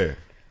 be there.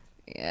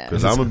 Yeah.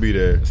 Because I'm going to be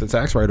there. It's a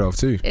tax write-off,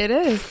 too. It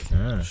is.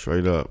 Yeah.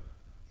 Straight up.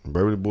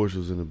 Beverly Bush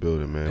was in the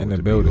building, man. In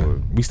the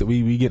building.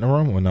 We getting a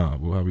room or not?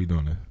 Well, how we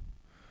doing it?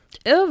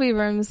 It'll be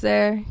rooms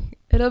there.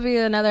 It'll be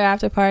another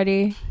after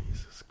party.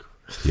 Jesus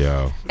Christ.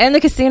 Yo. And the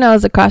casino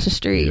is across the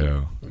street.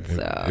 Yo.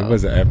 It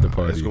was an after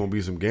party. There's going to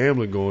be some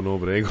gambling going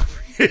on, but it ain't going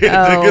to be.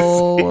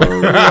 Oh,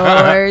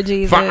 Lord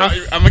Jesus.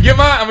 I'm going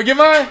to get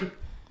mine.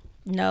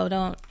 No,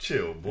 don't.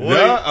 Chill, boy.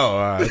 Yeah? Oh,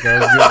 all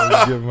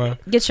right.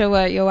 Get your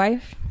what? Your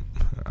wife?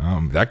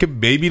 I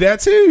could baby that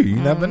too. You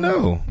never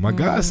know. My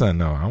godson,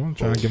 though. I'm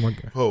trying to get my.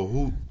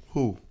 Oh,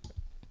 who?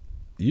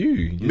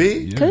 You. Me?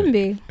 Yeah. Couldn't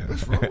be.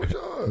 What's wrong with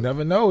y'all?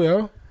 Never know,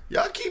 yo.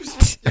 Y'all keep.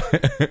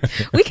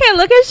 We can't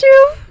look at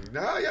you.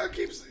 Nah, y'all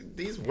keep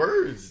these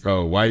words.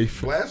 Oh,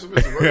 wife.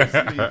 Blasphemous words.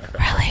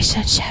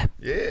 Relationship.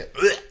 Yeah.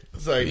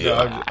 It's like,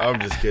 no,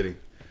 I'm just kidding.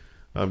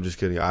 I'm just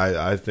kidding.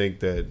 I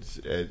think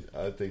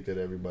that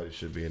everybody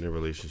should be in a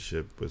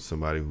relationship with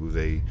somebody who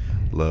they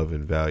love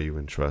and value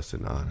and trust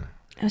and honor.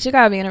 And you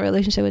gotta be in a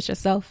relationship with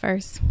yourself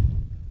first.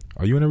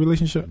 Are you in a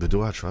relationship?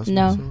 Do I trust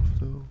No. myself?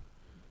 Though?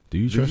 Do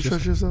you trust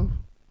yourself?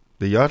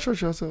 Do y'all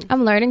trust yourself?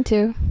 I'm learning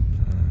to.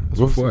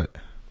 With what?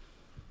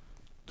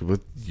 Do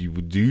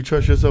you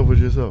trust yourself with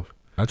yourself?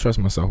 I trust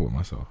myself with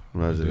myself.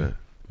 Roger that.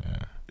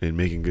 Yeah. And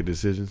making good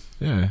decisions?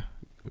 Yeah.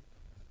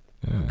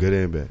 Good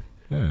and bad.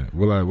 Yeah.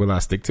 Will I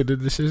stick to the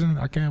decision?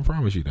 I can't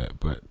promise you that,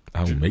 but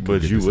I will make. But a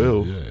good you decision.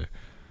 will. Yeah.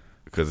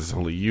 Because it's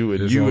only you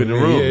and It's you in the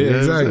room. Yeah, You know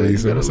what I'm exactly. saying?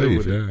 So You I'm gotta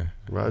live safe. with it. Yeah.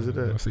 Roger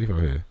that. I'm safe out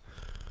here.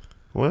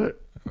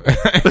 What?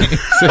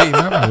 Say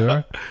nothing,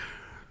 yo.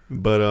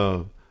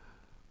 But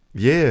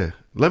yeah.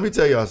 Let me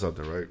tell y'all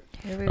something, right?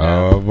 Here we go.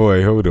 Oh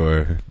boy, hold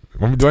on.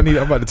 I'm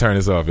about to turn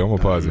this off. Yo. I'm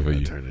gonna pause it for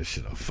you. Turn this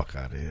shit the fuck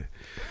out of here.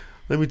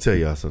 Let me tell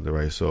y'all something,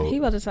 right? So He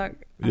about to talk.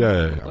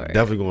 Yeah. Lord.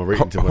 definitely gonna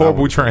rate into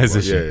Horrible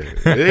transition.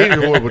 Yeah, it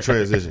ain't a horrible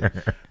transition.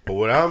 But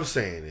what I'm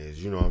saying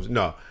is,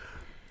 no.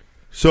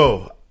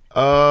 So,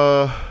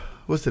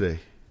 what's today?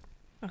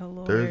 Oh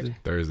Lord.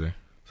 Thursday.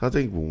 So I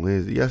think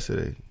Wednesday.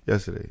 Yesterday,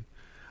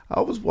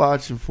 I was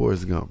watching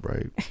Forrest Gump.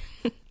 Right.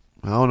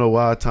 I don't know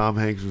why Tom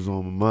Hanks was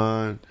on my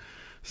mind.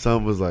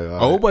 Some was like,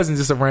 Oh, it wasn't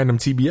just a random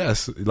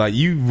TBS. Like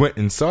you went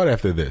and saw it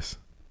after this.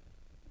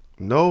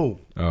 no.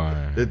 Oh, all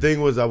right. The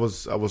thing was, I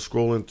was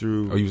scrolling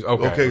through. Oh, you was-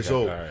 okay,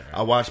 So all right.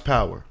 I watched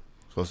Power.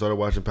 So I started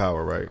watching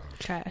Power, right?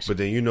 Trash. But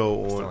then Still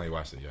ain't on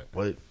watched it yet.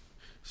 what?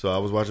 So I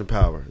was watching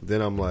Power.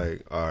 Then I'm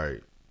like, all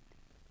right,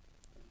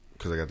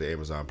 because I got the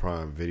Amazon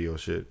Prime Video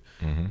shit.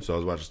 Mm-hmm. So I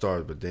was watching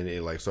Stars, but then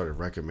it like started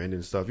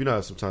recommending stuff. You know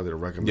how sometimes it'll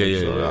recommend.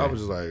 Yeah. I was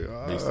just like,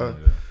 Based on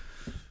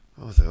it,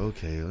 I was like,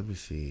 okay, let me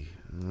see.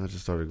 And I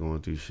just started going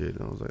through shit,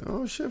 and I was like,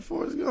 oh shit,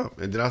 Forrest Gump.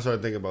 And then I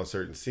started thinking about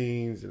certain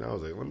scenes, and I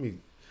was like, let me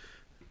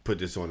put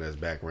this on as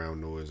background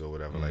noise or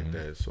whatever like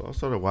that. So I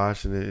started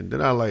watching it, and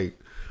then I like,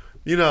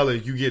 you know,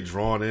 like you get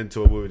drawn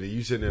into a movie, and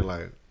you sitting there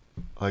like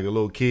a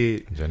little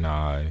kid.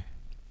 Janai.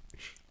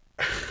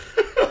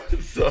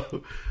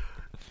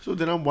 So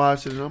then I'm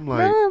watching, and I'm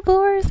like, run,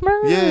 Forrest,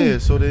 run. yeah.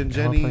 So then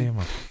Jenny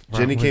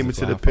came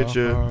into the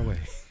picture.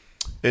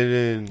 And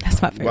then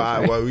That's my favorite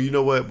part. Well, you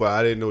know what? But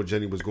I didn't know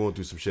Jenny was going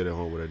through some shit at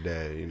home with her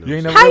dad. You know, You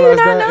ain't never How you realized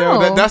not that?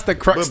 know? Yo, that's the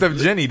crux But of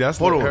Jenny. That's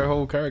hold like on. her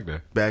whole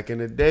character. back in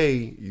the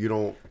day, you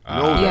don't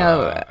know that.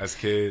 Yo. As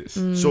kids.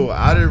 So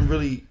I didn't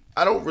really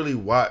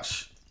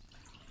watch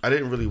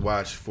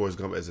Forrest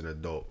Gump as an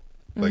adult,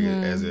 like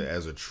as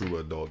a true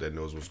adult that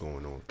knows what's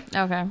going on.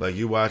 Okay. Like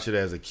you watch it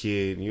as a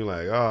kid, and you're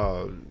like,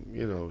 oh,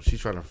 you know, she's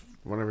trying to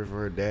run away from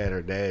her dad.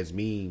 Her dad's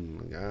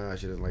mean. Like,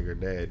 she doesn't like her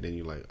dad. Then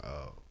you're like,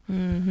 oh.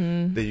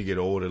 Then you get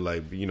older,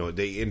 like, you know,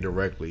 they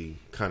indirectly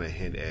kind of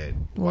hint at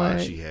why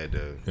What? she had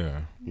to,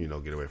 you know,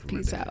 get away from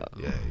Peace her dad. out.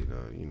 Yeah,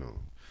 you know,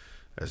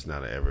 that's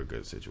not an ever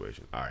good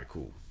situation. All right,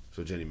 cool.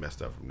 So Jenny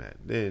messed up from that.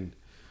 Then,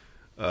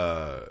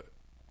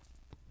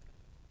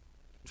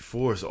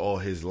 Forrest all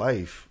his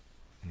life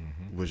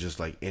was just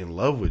like in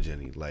love with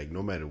Jenny. Like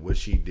no matter what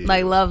she did,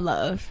 Like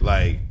love.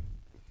 like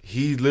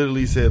he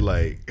literally said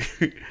like.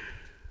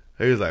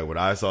 He was like, when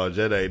I saw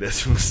Jedi,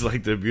 this was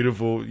like the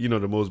beautiful, you know,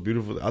 the most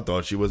beautiful. I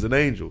thought she was an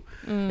angel.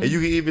 And you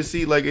can even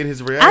see, like, in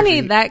his reaction. I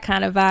need that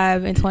kind of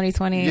vibe in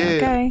 2020. Yeah.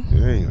 Okay. It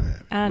ain't gonna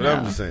happen. I But know.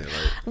 I'm just saying,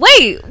 like.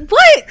 Wait,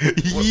 what?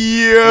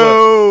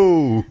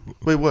 Yo!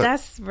 Wait, what?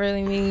 That's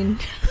really mean.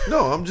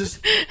 No, I'm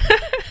just.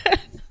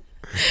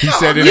 He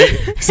said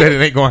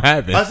it ain't gonna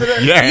happen. I said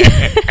that?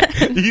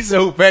 Yeah. He's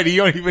so petty,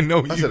 you don't even know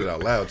I you. said it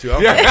out loud, too.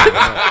 I'm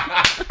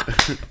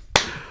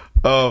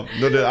no,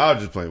 I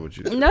was just playing with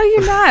you. No,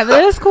 you're not.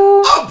 But it's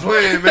cool. I'm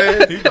playing,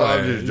 man. No,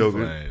 I'm just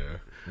joking.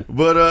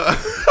 But,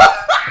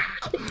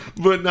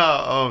 but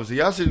nah, so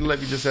y'all shouldn't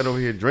let me just sit over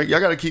here and drink. Y'all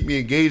got to keep me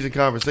engaged in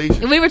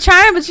conversation. We were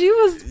trying, but you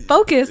was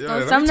focused Yeah, on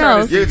let me something turn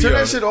else. this Yeah, turn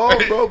that shit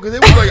off, bro, because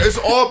it was like, it's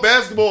all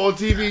basketball on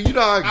TV. You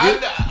know how I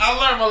get. I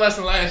learned my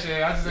lesson last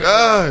year. I just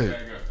God.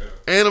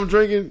 And I'm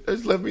drinking. They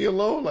just left me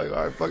alone. Like,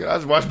 all right, fuck it. I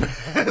just watch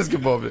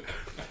basketball.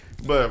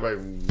 But like,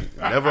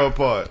 never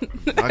apart.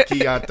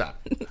 Macchiata.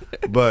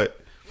 But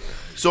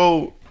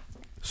so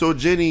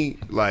Jenny,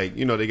 like,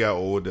 you know, they got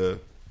older.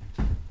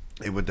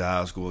 They went to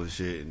high school and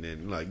shit, and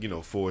then like, you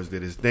know, Forrest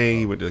did his thing.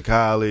 He went to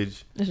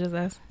college. It's just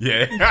us.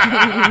 Yeah.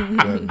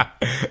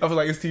 I was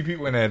like, it's two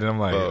people in that, and I'm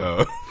like,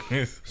 oh.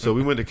 So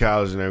we went to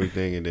college and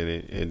everything, and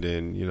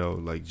then you know,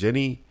 like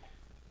Jenny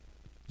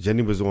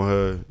was on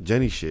her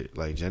Jenny shit.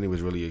 Like Jenny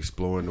was really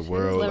exploring the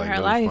world, living like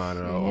her really life.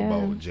 finding out Yeah.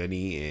 about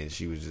Jenny, and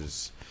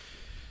she's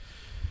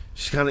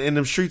kind of in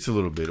them streets a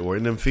little bit, or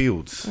in them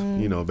fields.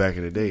 You know, back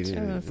in the day, they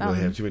didn't really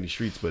have too many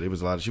streets, but it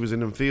was a lot. She was in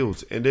them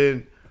fields, and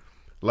then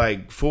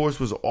like Forrest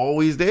was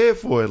always there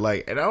for it.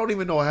 Like, and I don't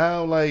even know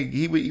how like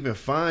he would even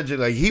find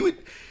Jenny. Like he would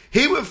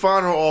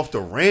find her off the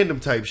random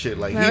type shit.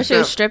 Like Remember she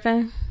was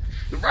stripping?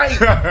 Right.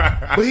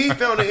 But he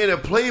found it in a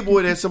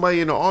Playboy that somebody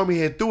in the army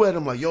had threw at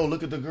him like, yo,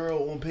 look at the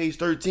girl on page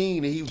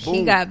 13. And boom.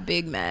 He got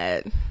big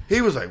mad.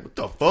 He was like, what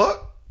the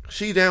fuck?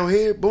 She down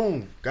here?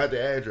 Boom. Got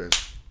the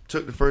address.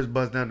 Took the first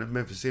bus down to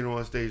Memphis, seen her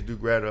on stage, Duke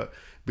grabbed her,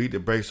 beat the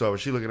brakes off, and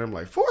she looking at him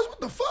like, Forrest, what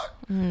the fuck?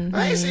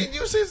 I ain't seen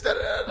you since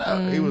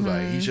that. He was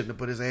like, he shouldn't have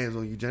put his hands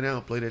on you, Jenny. I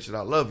don't play that shit.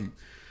 I love you.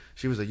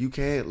 She was like, you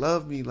can't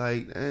love me.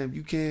 Like, damn,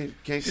 you can't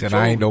control Said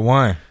I ain't me. the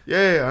one.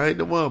 Yeah, I ain't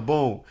the one.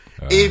 Boom.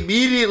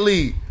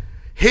 Immediately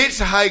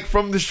hitchhike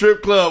from the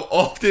strip club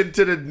off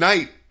into the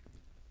night.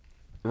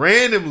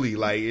 Randomly.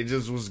 Like, it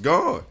just was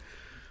gone.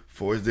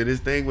 Forrest did his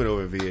thing, went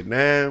over to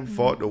Vietnam,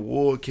 fought the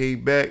war,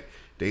 came back.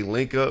 They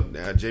link up.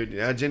 Now Jenny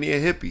a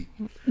hippie.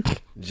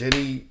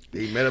 Jenny,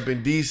 they met up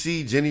in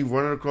D.C. Jenny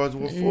running across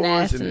with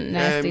Forrest.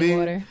 Nasty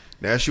water.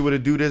 Now she with a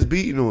dude that's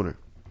beating on her.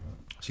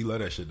 She love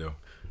that shit though.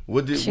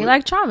 She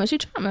like trauma. She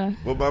trauma.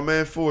 What my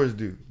man Forrest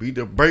do? Beat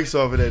the brakes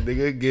off of that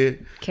nigga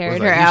again.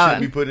 Carried her out. He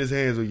shouldn't be putting his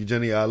hands on you,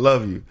 Jenny. I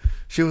love you.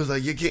 She was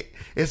like, you can't.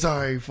 It's all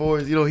right,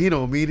 Forrest. You know, he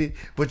don't mean it,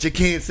 but you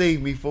can't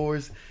save me,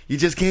 Forrest. You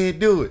just can't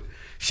do it.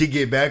 She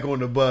get back on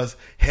the bus,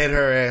 head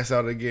her ass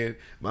out again.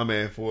 My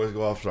man Forrest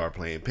go off, start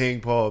playing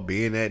ping pong,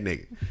 being that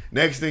nigga.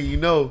 Next thing you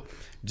know,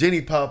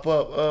 Jenny pop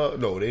up.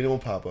 No, they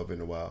don't pop up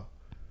in a while.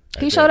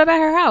 He showed up at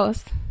her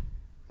house.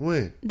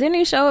 When? Didn't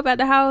he show up at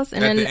the house?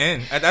 And at then, the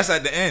end. That's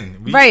at the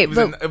end. Right,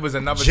 it was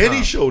another Jenny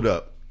time. showed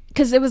up.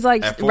 Because it was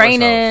like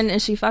raining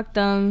and she fucked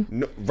him.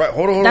 No, right,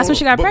 hold on. That's when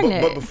she got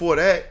pregnant. But before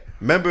that,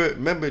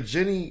 remember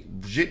Jenny,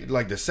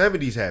 like the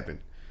 70s happened.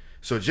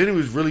 So Jenny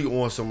was really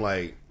on some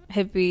like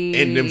hippie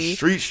in them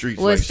streets. Like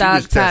she Woodstock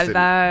was type testing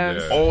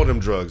vibes. all them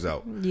drugs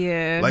out.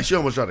 Yeah. Like she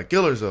almost tried to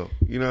kill herself.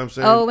 You know what I'm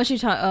saying? Oh, when she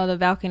the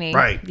balcony.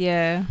 Right.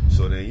 Yeah.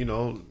 So then, you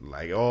know,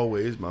 like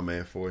always, my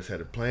man Forrest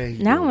had a plan.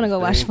 Now I want to go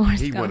watch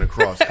Forrest He Gump. went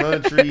across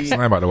country.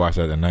 I'm about to watch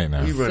that tonight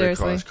now. He run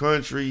Seriously. across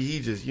country.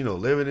 He just, you know,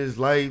 living his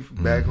life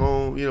back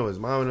home. You know, his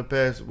mom had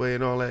passed away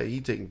and all that.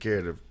 He taking care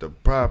of the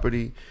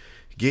property,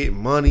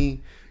 getting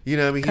money. You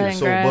know what I mean? He Cutting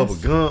sold grass.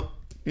 Bubba Gump.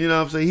 You know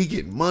what I'm saying? He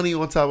getting money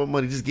on top of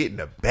money, just getting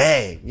the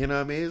bag. You know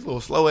what I mean? His little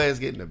slow ass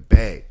getting the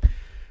bag.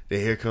 Then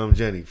here comes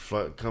Jenny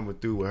coming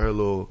through with her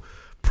little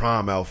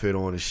prom outfit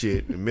on and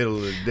shit in the middle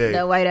of the day.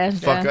 That white ass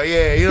Fuck dress. her,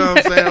 yeah, you know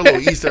what I'm saying? Her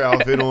little Easter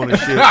outfit on and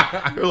shit.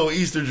 Her little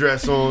Easter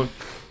dress on.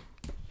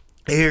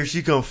 And here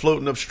she come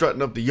floating up,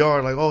 strutting up the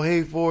yard like, oh,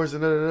 hey, Forrest,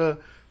 and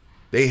da-da-da.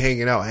 They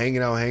hanging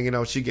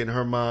out. She getting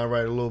her mind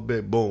right a little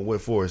bit. Boom,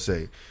 what Forrest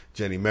say?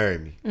 Jenny, marry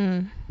me. You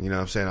know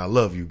what I'm saying? I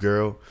love you,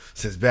 girl.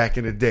 Since back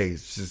in the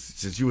days,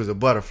 since you was a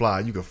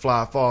butterfly, you could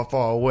fly far,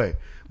 far away.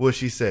 What'd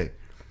she say?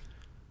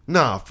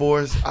 Nah,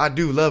 Forrest, I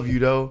do love you,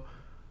 though.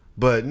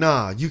 But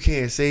nah, you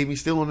can't save me.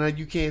 Still on that,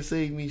 you can't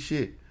save me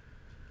shit.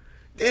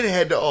 Then it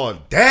had the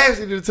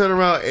audacity to turn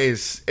around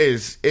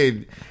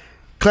and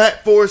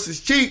clap Forrest's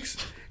cheeks,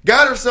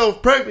 got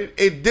herself pregnant,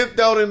 and dipped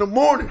out in the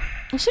morning.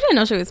 She didn't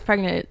know she was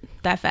pregnant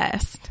that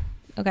fast.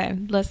 Okay,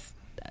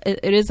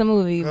 it is a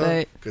movie,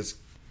 but Because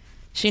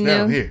she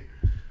now knew. here.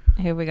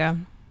 Here we go.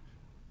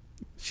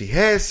 She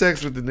had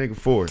sex with the nigga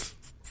Forrest.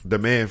 The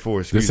man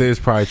Forrest. This is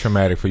probably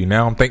traumatic for you.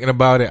 Now I'm thinking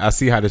about it. I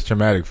see how this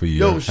traumatic for you.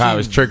 Yo, she how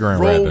it's triggering,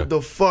 rolled rather.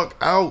 the fuck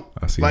out.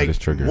 I see how like this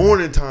triggering.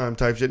 morning time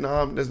type shit.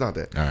 Nah, that's not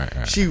that. All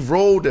right. She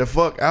rolled the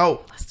fuck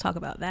out. Let's talk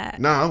about that.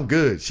 Nah, I'm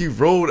good. She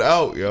rolled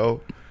out,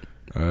 yo.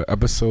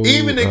 Episode.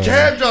 Even the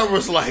cab driver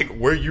was like,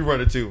 where you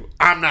running to?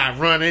 I'm not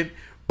running.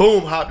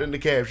 Boom, hopped in the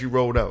cab. She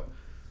rolled out.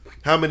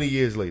 How many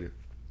years later?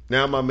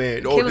 Now my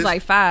man. He was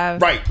like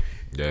 5. Right.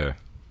 Yeah.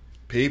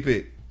 Peep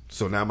it.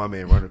 So now my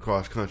man running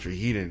across country.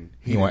 He on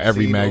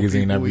every seen no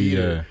magazine, people.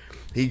 every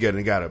He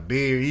got a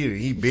beard.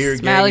 He beer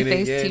Smiley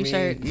ganging face it.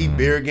 t-shirt. He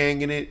beer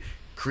ganging it,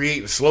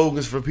 creating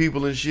slogans for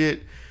people and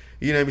shit.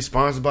 You know what I mean?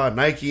 Sponsored by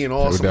Nike and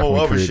all Would some whole definitely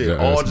other create shit.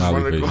 the, All just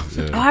smiley running faces,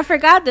 across. Oh, yeah. I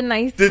forgot the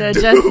nice The to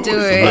dude just do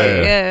was it.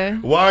 like, Yeah.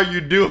 Why are you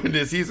doing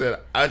this? He said,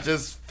 I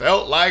just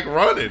felt like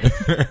running.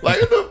 Like,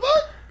 what the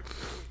fuck?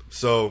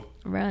 So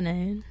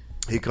Running.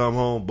 he come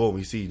home, boom,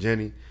 he see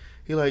Jenny.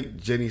 He like,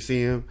 Jenny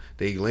see him.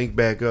 They link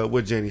back up.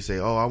 What Jenny say?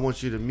 Oh, I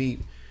want you to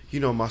meet, you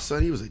know, my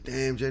son. He was like,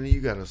 damn, Jenny,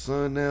 you got a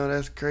son now?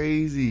 That's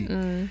crazy.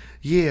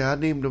 Yeah, I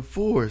named him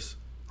Forrest.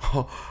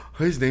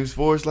 His name's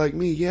Forrest like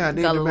me. Yeah, I named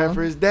him Gullible.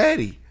 after his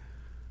daddy.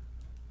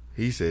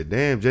 He said,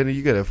 damn, Jenny,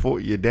 you got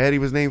your daddy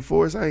was named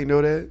Forrest? I ain't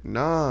know that.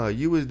 Nah,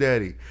 you was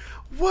daddy.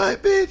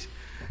 What, bitch?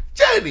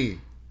 Jenny,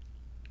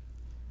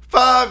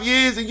 5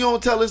 years and you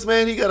don't tell this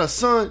man he got a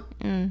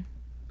son?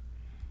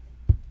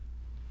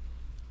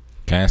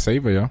 Can't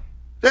save her, yo.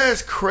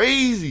 That's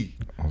crazy.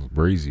 That was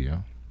breezy,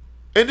 yo.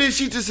 And then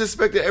she just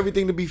expected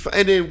everything to be fine.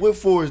 And then what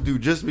Forrest do?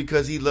 Just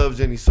because he loves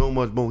Jenny so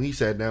much, boom, he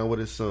sat down with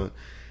his son.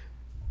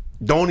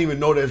 Don't even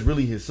know that's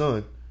really his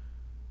son.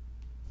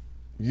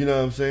 You know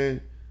what I'm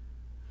saying?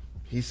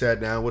 He sat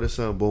down with his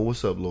son. Boom,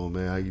 what's up, little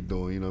man? How you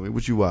doing? You know what I mean?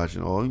 What you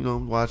watching? Oh, you know,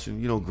 I'm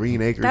watching,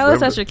 Green Acres. That was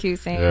whatever such a cute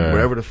scene. Yeah.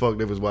 whatever the fuck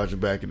they was watching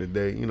back in the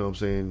day. You know what I'm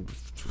saying?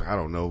 I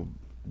don't know.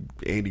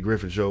 Andy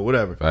Griffin show,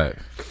 whatever. Right.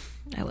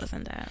 That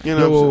wasn't that. You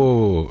know what I'm saying?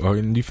 Whoa. Oh,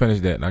 and you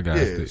finished that, and I got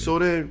Yeah. it. So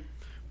then,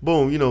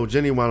 boom,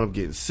 Jenny wound up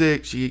getting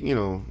sick. She,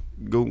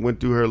 went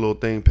through her little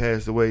thing,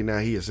 passed away. Now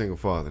he a single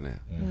father now.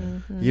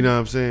 You know what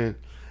I'm saying?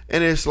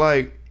 And it's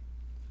like,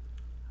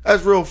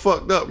 that's real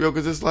fucked up, yo,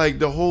 because it's like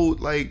the whole,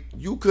 like,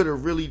 you could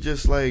have really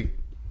just, like,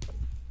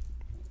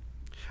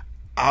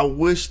 I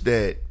wish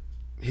that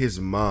his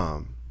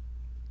mom,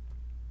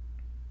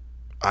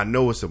 I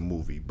know it's a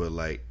movie, but,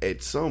 like,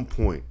 at some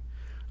point,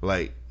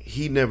 like,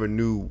 he never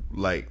knew,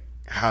 like,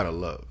 how to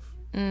love.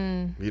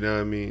 You know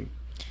what I mean?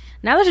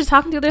 Now that you're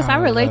talking through this, I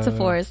relate to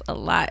Forrest a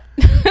lot.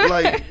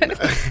 Like,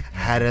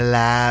 how to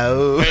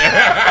love.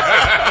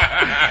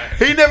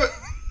 He never...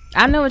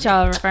 I know what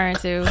y'all are referring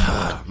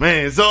to.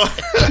 Man, so...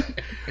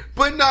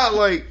 but not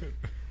like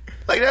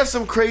that's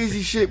some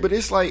crazy shit, but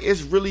it's like,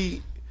 it's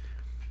really...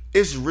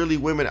 it's really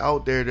women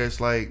out there that's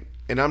like,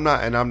 and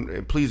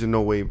I'm pleased in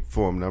no way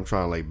for them. I'm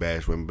trying to like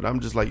bash women, but I'm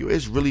just like, yo,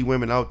 it's really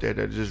women out there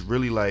that just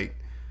really like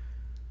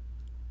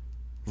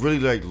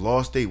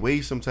lost their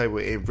way some type of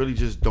way and really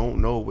just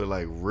don't know what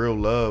like real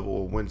love,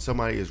 or when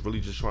somebody is really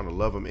just trying to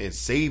love them and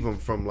save them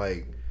from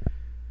like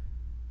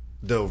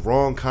the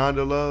wrong kind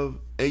of love,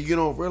 and you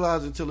don't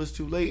realize until it's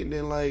too late. And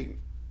then like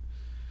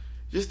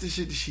just the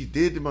shit that she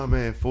did to my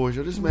man Forrest,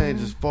 yo, this man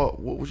just fought.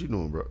 What was you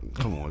doing, bro?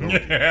 Come on, don't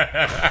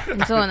I'm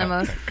doing the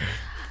most.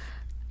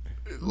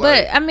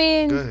 like, But I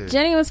mean,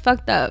 Jenny was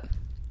fucked up.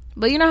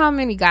 But you know how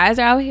many guys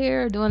are out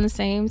here doing the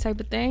same type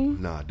of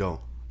thing? nah, don't.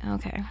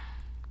 Okay.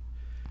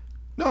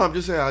 No, I'm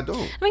just saying I don't.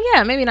 I mean,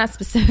 yeah, maybe not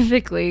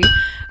specifically.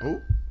 Oh,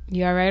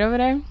 You all right over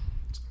there?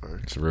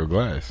 It's a real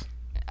glass.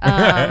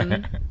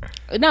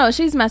 No,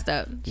 she's messed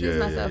up. She's Yeah,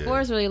 messed yeah, up. yeah.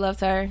 Forrest really loves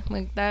her.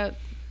 Like that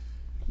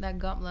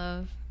Gump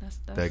love. That's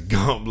that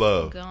Gump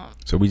love. Gump.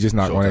 So we just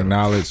not going to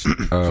acknowledge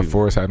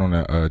Forrest had on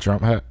a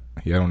Trump hat.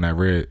 He had on that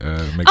red.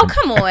 Oh,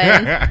 come on.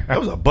 That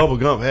was a bubble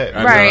gum hat.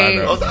 Right.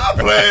 I was like,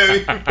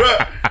 I'm playing, bro.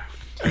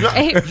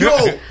 Hey, Yo,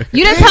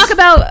 you didn't talk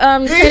about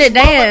Lieutenant named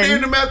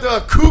Dan. him after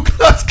a Ku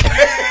Klux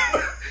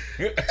Klan.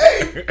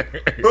 Hey,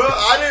 bro,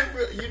 I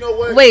didn't. You know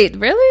what? Wait,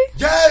 really?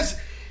 Yes,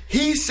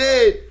 he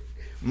said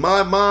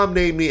my mom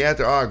named me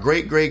after our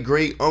great great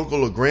great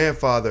uncle or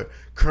grandfather,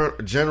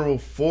 General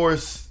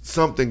Forrest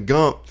something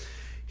Gump.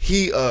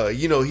 He,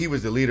 he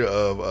was the leader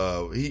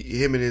of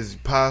him and his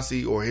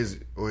posse or his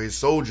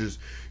soldiers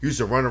used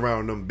to run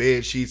around them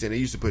bed sheets, and they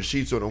used to put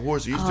sheets on the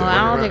horse. Used to run I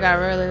don't around. think I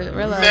really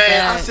realized Man,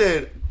 that. I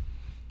said,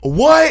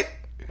 what?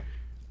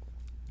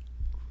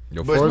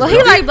 Yo, But- Forrest Well, Gump-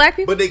 he like black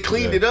people. But they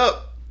cleaned it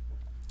up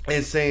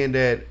and saying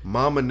that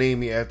mama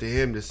named me after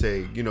him to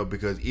say,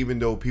 because even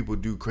though people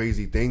do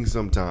crazy things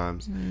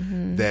sometimes,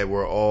 that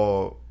we're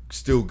all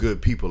still good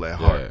people at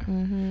heart.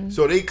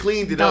 So they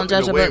cleaned it Don't up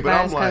judge in a a way, book but by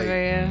I'm its like,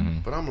 cover, yeah.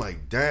 but I'm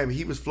like, damn,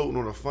 he was floating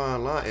on a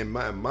fine line. And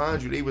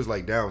mind you, they was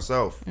like down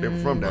south. They were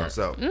from down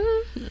south.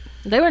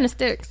 They were in the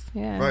sticks.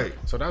 Yeah. Right.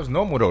 So that was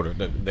normal though.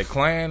 The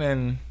Klan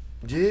and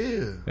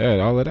Yeah.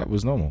 all of that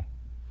was normal.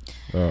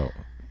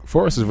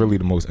 Forrest is really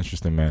the most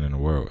interesting man in the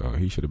world.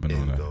 He should have been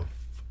on And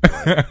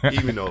that.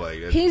 even though like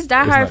that's, He's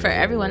diehard not for the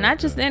everyone, word, not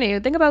just any.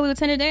 Think about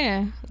Lieutenant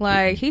Dan.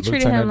 Like, he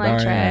treated him Lieutenant like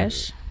Dan.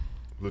 trash.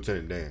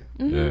 Lieutenant Dan.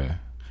 Yeah.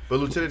 But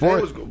Lieutenant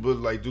Dan was, but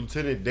like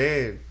Lieutenant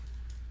Dan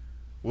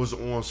was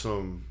on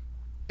some,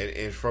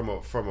 and from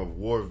a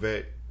war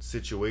vet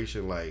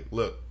situation. Like,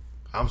 look,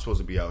 I'm supposed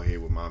to be out here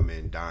with my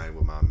men, dying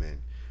with my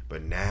men,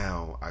 but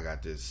now I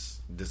got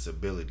this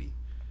disability,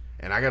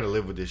 and I got to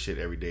live with this shit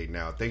every day.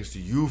 Now, thanks to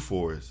you,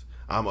 Forrest,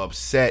 I'm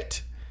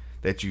upset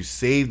that you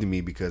saved me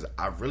because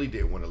I really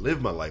didn't want to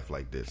live my life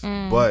like this,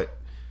 but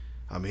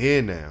I'm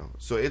here now.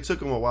 So it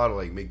took him a while to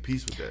like make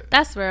peace with that.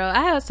 That's real. I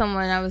had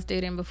someone I was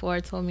dating before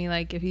told me,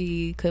 like, if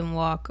he couldn't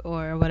walk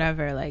or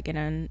whatever, like,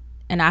 and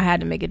I had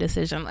to make a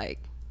decision, like,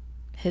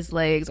 his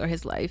legs or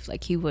his life,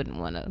 like, he wouldn't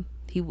want to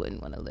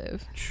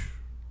live.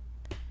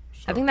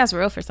 I think that's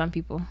real for some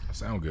people.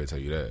 Sound good. Tell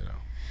you that. Though.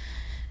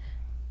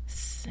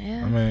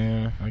 Yeah. I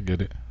mean, yeah, I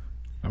get it.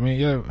 I mean,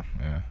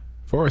 yeah.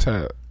 Forrest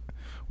had.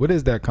 What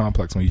is that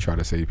complex when you try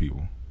to save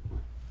people?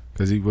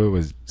 Because he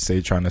was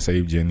trying to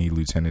save Jenny,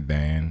 Lieutenant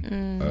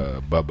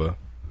Dan, Bubba.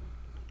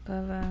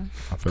 Bubba.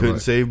 I feel Couldn't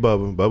like, save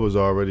Bubba. Bubba's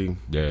already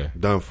yeah.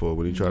 done for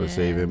when he tried to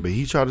save him. But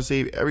he tried to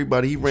save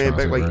everybody. He ran tried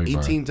back to like save 18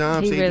 everybody.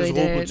 times, He saved really his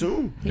whole did.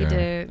 platoon. He Yeah.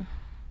 did.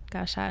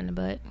 Got shot in the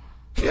butt.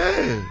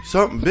 Yeah,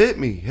 something bit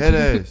me, head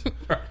ass.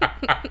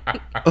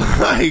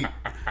 Like,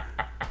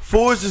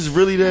 Forrest is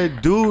really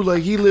that dude.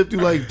 Like, he lived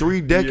through like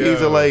 3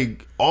 decades Yo. of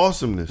like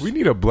awesomeness. We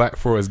need a black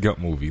Forrest Gump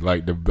movie,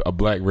 like a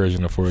black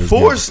version of Forrest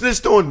Forrest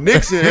snitched on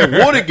Nixon at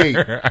Watergate.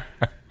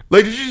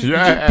 Like, did you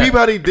peep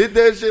how they did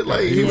that shit?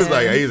 Like, he was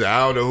like, I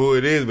don't know who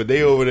it is, but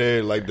they over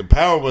there, like, the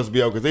power must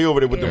be out because they over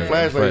there with the Yeah.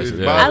 flashlight. It's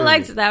Yeah. I bothering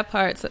liked me. that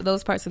part,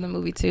 those parts of the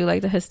movie too,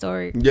 like the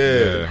historic.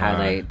 Yeah.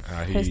 Highlights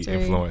how he history.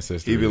 influenced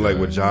history. Even like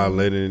yeah. with John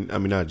Lennon. I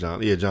mean, not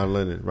John. Yeah, John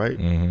Lennon, right?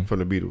 Mhm. From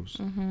the Beatles.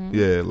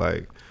 Yeah,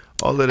 like,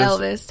 all of this.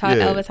 Elvis taught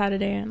Elvis how to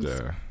dance.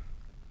 Yeah.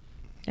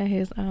 And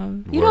his you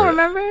Word. don't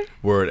remember?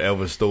 Word,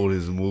 Elvis stole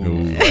his move.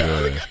 Ooh,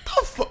 yeah.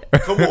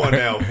 Come on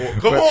now,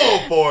 come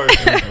on, Forrest.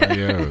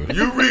 Yeah.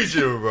 You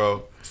reaching,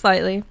 bro.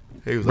 Slightly.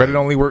 He was But like, it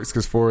only works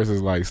because Forrest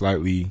is like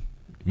slightly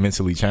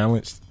mentally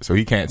challenged, so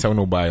he can't tell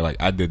nobody like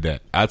I did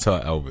that. I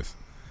taught Elvis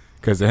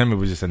because to him it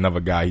was just another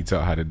guy he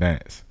taught how to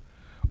dance,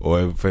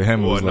 or for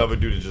him it or was another like,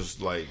 dude that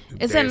just like.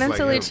 Is it dance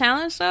mentally like him.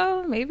 challenged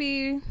though?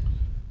 Maybe.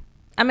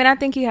 I mean, I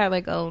think he had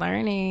like a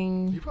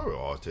learning. He probably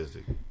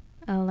autistic.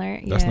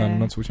 that's not a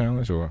mental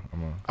challenge, or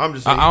I'm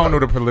just. I Saying, don't know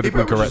he the politically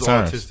probably correct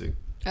just terms. autistic.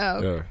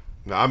 Oh. Yeah.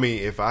 No, I mean,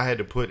 if I had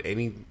to put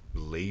any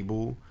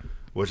label,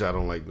 which I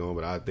don't like doing,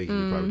 but I think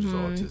he's probably just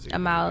autistic. A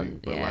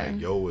mild, But yeah. like,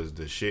 yo was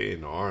the shit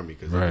in the army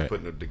because he Right. was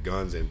putting up the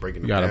guns and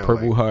breaking You them got down. a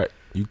Purple like, Heart.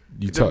 You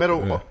the taught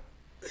medal. yeah.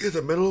 It's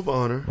a Medal of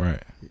Honor,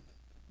 Right.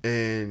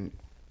 and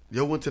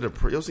yo went to the.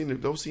 Yo seen like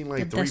The 3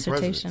 presidents,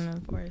 dissertation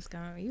of Forrest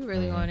Gump. You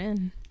really Mm-hmm. went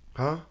in.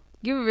 huh?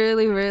 You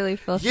really, really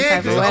feel some Yeah, type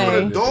of because I'm way.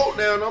 an adult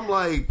now, and I'm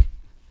like,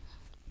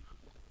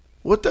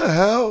 What the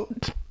hell?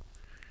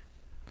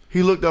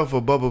 He looked out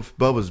for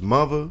Bubba's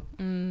mother.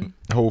 The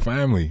whole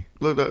family.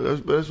 Look,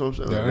 that's what I'm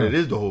saying. Yeah. It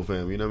is the whole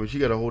family. You know what I mean? She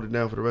got to hold it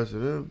down for the rest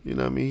of them. You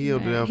know what I mean? He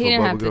held it down for He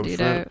didn't have Bubba to Gum do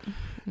Shrimp. that.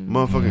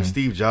 Motherfucking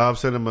Steve Jobs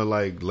sent him a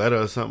letter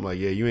or something like,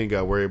 yeah, you ain't got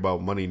to worry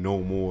about money no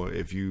more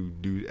if you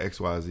do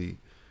XYZ.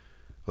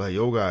 Like,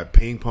 yo got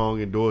ping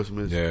pong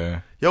endorsements.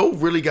 Yeah. Yo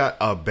really got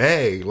a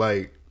bag.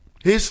 Like,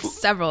 his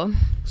Several.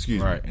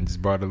 excuse Right. me. And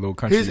just brought a little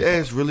country. His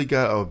ass really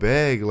got a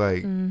bag.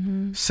 Like,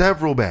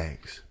 several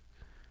bags.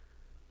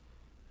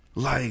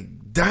 Like,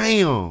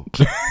 damn.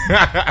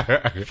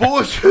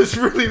 Forrest was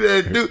really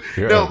that dude.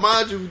 Yeah. Now,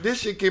 mind you,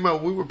 this shit came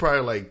out, we were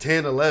probably like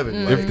 10,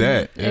 11. Like, If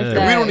that. If Yeah.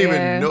 that. we don't even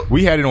Yeah. know,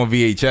 We had it on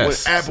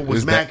VHS. When Apple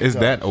was it's that, it's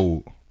Macintosh. that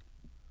old.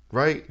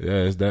 right? Yeah,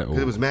 it's that old.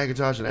 Because it was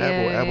Macintosh and Yeah,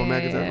 Apple yeah,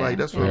 Macintosh. yeah. Like,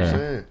 that's what Yeah. I'm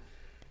saying.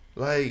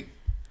 Like,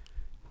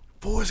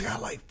 Forrest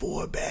got like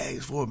 4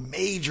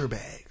 major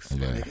bags.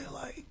 Yeah. Nigga,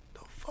 like,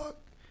 the fuck?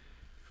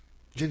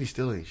 Jenny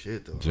still ain't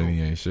shit, though.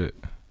 Jenny ain't shit.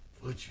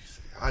 What you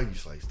say? How you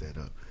slice that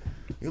up?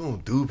 You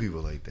don't do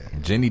people like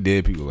that. Jenny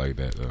did people like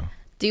that though.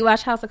 Do you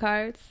watch House of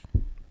Cards?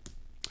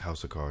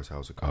 House of Cards.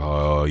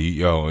 Oh, on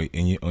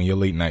your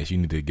late nights, you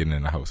need to get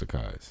in the House of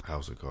Cards.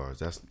 House of Cards.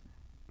 That's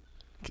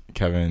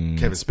Kevin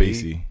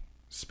Spacey.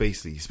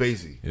 Spacey.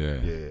 Spacey.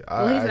 Yeah.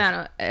 Well, he's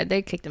not.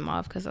 They kicked him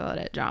off because of all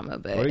that drama.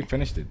 But Oh, they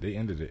finished it. They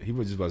ended it. He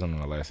just wasn't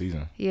on the last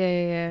season.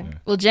 yeah.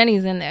 Well,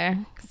 Jenny's in there,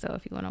 so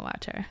if you want to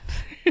watch her,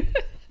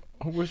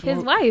 Which his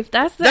one? wife.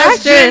 That's the That's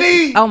actress.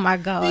 Jenny? Oh my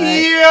god.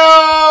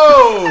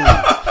 Yo,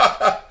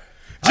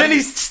 Jenny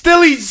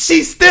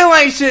she still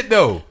ain't shit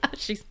though.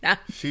 She's not.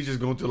 She just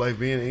going through life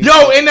being.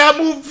 Yo, in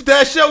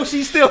that show,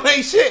 she still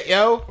ain't shit,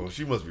 yo. Oh,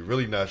 she must be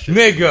really not shit.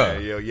 Nigga.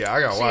 Man. Yo, yeah,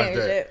 I gotta She watch ain't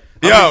that.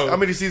 shit. How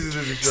many seasons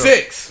is the show?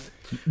 6.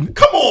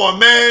 Come on,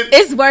 man.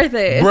 It's worth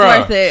it. It's Bruh,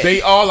 worth it.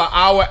 they all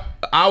are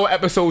hour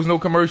episodes, no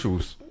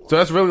commercials. So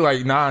that's really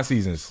like 9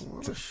 seasons.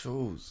 What the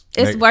shows?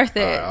 It's Nigga. worth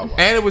it. I'll watch.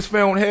 And it was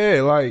filmed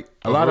here. Like,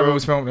 a lot of it real?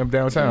 was filmed in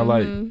downtown.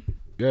 Like,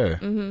 yeah.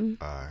 All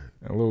right.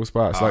 In little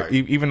spots. All Like, right.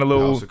 even the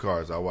little. House of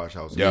Cards. I'll watch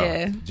House of Yo,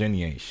 Cards. Yeah.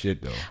 Jenny ain't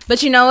shit, though.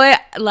 But you know what?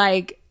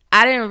 Like,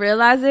 I didn't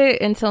realize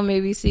it until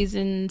maybe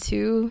season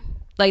 2.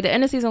 Like, the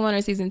end of season 1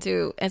 or season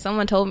 2. And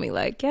someone told me,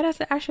 like, yeah, that's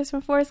the actress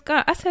from Forrest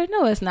Gump. I said,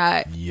 no, it's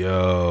not.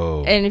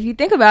 Yo. And if you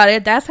think about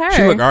it, that's her.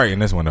 She look alright in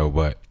this one, though,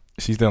 but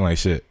she still ain't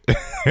shit.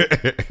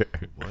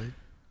 What?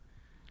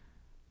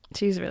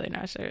 She's really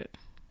not sure.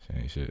 She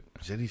ain't shit.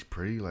 Jenny's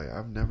pretty. Like,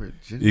 I've never.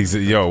 Jenny,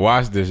 Yo,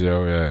 watch this,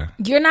 yo. Yeah.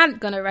 You're not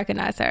going to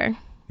recognize her.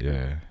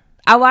 Yeah.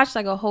 I watched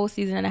like a whole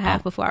season and a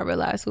half before I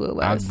realized who it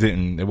I was.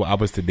 I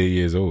was today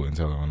years old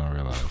until when I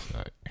realized.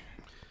 Like,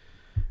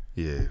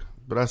 yeah.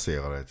 But I say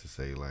all that to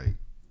say, like,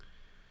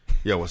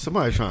 yo, when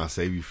somebody trying to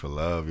save you for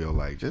love, yo,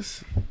 like,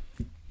 just.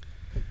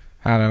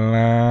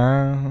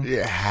 hello.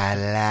 Yeah,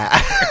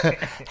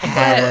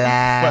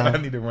 hello. I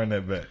need to run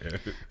that back.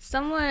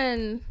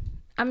 Someone,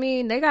 I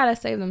mean, they got to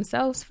save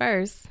themselves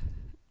first.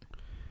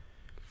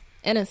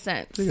 In a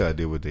sense. They gotta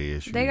deal with their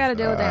issues. They gotta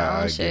deal with their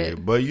own get shit.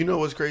 it. But you know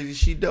what's crazy?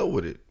 She dealt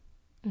with it.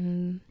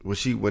 When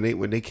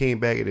they came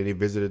back and then they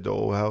visited the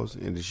old house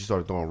and then she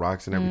started throwing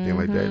rocks and everything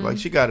like that. Like,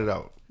 she got it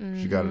out.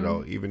 She got it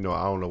out. Even though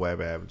I don't know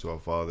whatever happened to her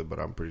father, but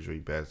I'm pretty sure he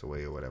passed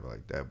away or whatever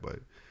like that. But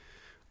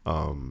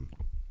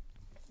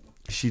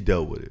she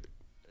dealt with it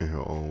in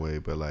her own way.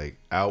 But like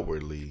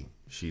outwardly,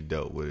 she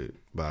dealt with it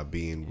by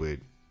being with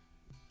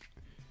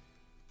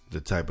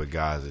the type of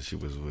guys that she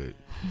was with.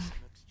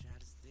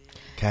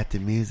 Got the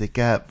music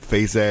up,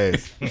 face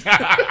ass.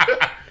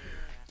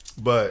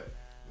 But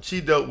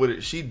she dealt with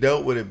it. She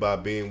dealt with it by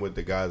being with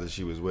the guys that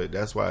she was with.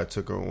 That's why it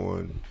took her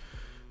on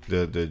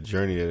the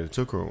journey that it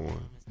took her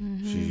on.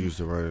 She used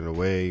to running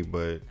away,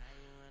 but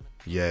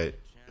yet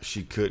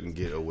she couldn't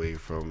get away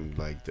from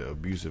like the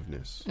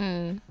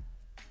abusiveness.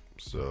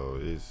 So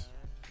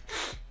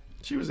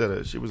she was at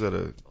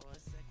a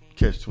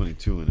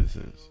catch-22 in a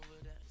sense.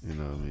 You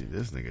know what I mean?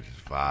 This nigga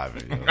just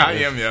vibing. Yo. I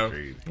This am, is yo.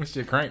 crazy. This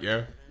shit crank,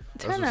 yo.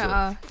 Turn it what's up.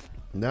 off.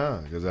 Nah,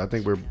 because I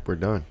think we're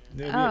done.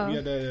 Yeah, we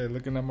had that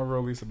looking at my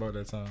release about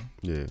that time.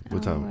 Yeah.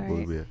 What time? right.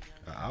 What we at?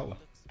 An hour.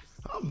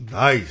 I'm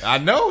nice. I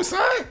know,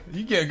 son.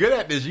 You getting good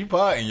at this. You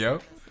podding, yo.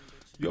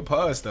 You a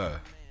pod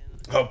star.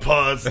 A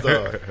pod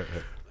star.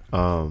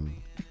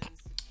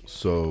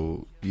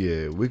 So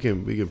yeah, we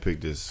can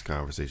pick this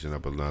conversation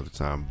up another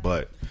time,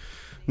 but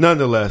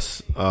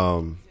nonetheless,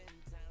 love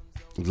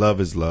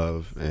is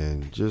love,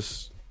 and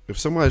just if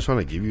somebody's trying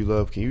to give you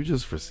love, can you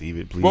just receive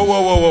it, please? Whoa,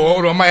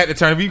 hold on. I might have to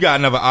turn. If you got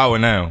another hour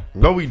now.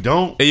 No, we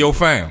don't. Hey, yo,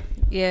 fam.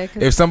 Yeah.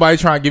 'Cause If somebody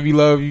trying to give you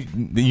love, you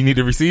need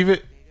to receive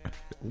it.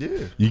 Yeah,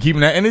 You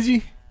keeping that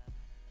energy?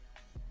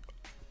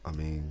 I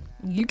mean,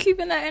 you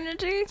keeping that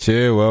energy?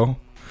 Chill, well.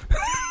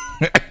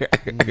 like,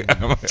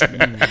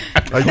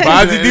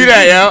 Why'd you do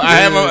that, yo?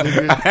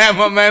 I had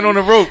my man on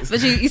the ropes.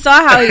 But you saw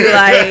how he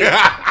like.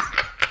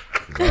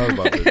 I'm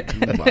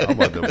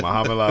about to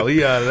Muhammad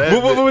Ali out of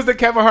that. What was the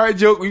Kevin Hart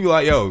joke? We be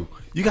like, yo,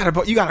 you got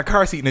a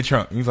car seat in the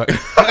trunk. He's like,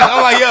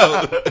 I'm like,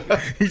 yo,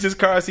 he just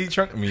car seat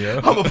trunked me, yo.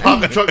 I'm gonna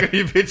pop the trunk in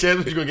your bitch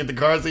ass. You gonna get the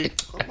car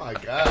seat? Oh my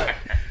god.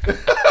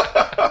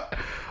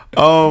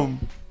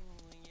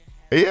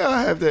 Yeah,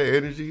 I have that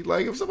energy.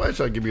 Like if somebody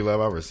try to give me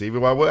love, I receive it.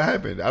 Why? What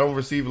happened? I don't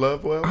receive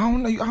love. Well, I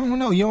don't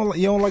know. You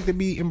don't like to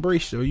be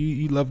embraced, yo.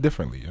 You love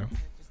differently,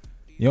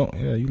 yo.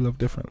 You love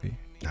differently.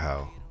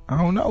 how? I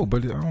don't know,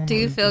 but I don't Do know.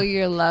 you feel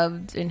you're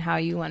loved in how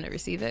you want to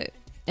receive it?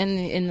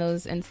 In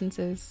those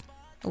instances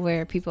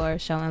where people are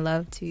showing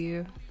love to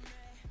you?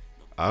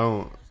 I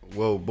don't.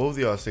 Well, both of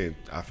y'all saying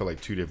I feel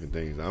like two different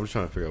things. I'm just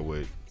trying to figure out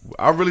what.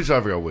 I'm really trying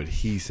to figure out what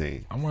he's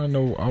saying. I want to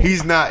know.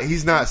 He's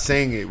not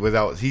saying it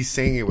without. He's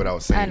saying it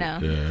without saying. I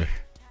know.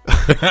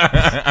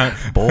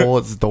 Yeah.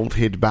 Boards don't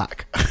hit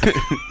back.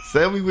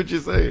 Tell me what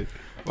you're saying.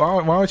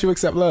 Why don't you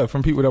accept love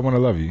from people that want to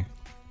love you?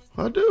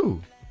 I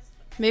do.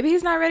 Maybe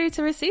he's not ready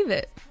to receive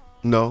it.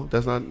 No,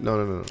 that's not. No.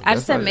 I That's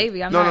just said not it.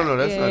 maybe. I'm no, not. no.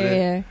 That's yeah, not it.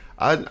 yeah.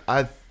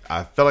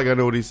 I feel like I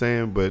know what he's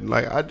saying, but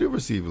like I do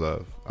receive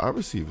love. I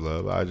receive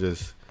love. I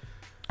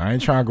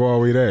ain't trying to go all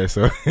the way there.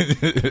 So you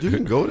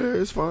can go there.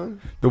 It's fine.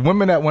 the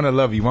women that want to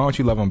love you, why don't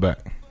you love them back?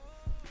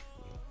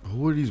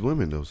 Who are these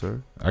women though,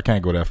 sir? I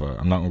can't go that far.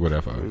 I'm not gonna go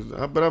that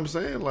far. But I'm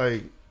saying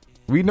like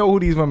We know who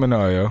these women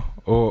are, yo.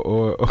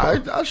 Or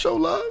I show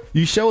love.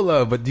 you show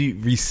love, but do you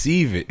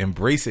receive it,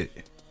 embrace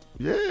it?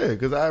 Yeah,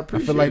 because I I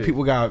appreciate. feel like it.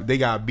 people got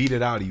beat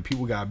it out of you.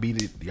 People got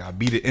beat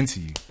it into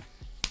you.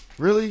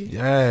 Really.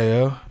 Yeah,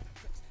 yo.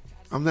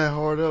 I'm that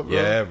hard up, bro.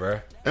 Yeah, bro.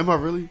 Am I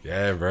really?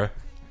 Yeah, bro.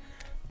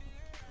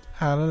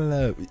 How to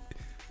love?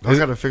 I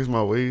gotta fix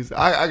my ways.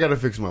 I gotta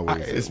fix my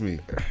ways. It's me.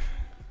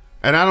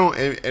 And I don't.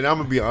 And I'm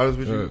gonna be honest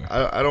with you.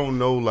 I don't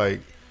know.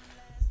 Like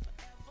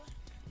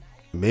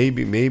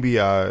maybe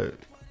I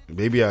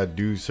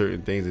do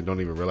certain things and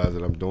don't even realize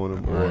that I'm doing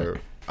them. Right. Or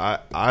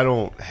I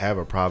don't have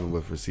a problem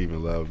with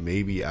receiving love.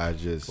 Maybe I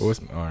just. Oh, it's,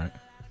 all right.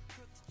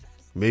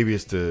 Maybe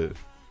it's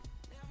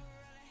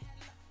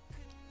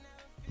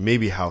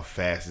maybe how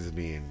fast it's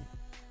being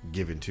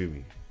given to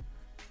me.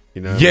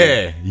 You know? What I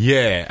mean?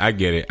 Yeah, I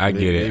get it. I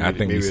Maybe think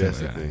maybe we said that's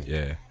the that. thing.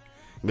 Yeah.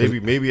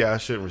 Maybe I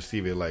shouldn't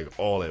receive it like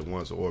all at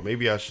once, or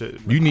maybe I should.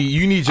 You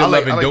need your I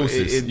like- love in I like-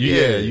 doses.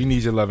 yeah. You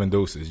need your love in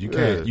doses.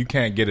 Yeah. You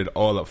can't get it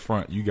all up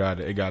front. It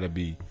gotta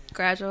be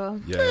Gradual.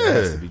 it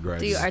has to be Do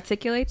gradual. you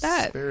articulate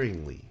that?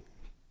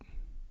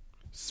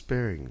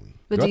 Sparingly.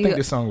 But I do think you?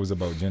 this song was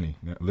about Jenny.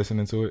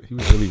 Listening to it, he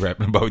was really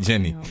rapping about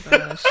Jenny. Oh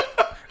gosh.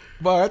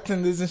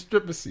 Bartenders and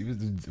strippers. It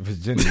was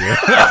Jenny. Yeah.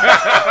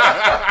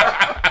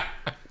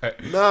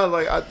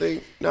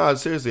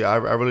 Seriously, I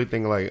really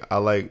think like I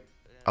like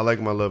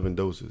my love in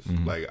doses.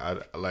 Mm-hmm. Like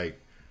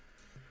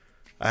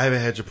I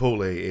haven't had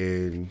Chipotle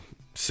in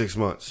 6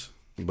 months,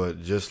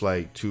 but just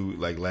like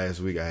last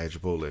week I had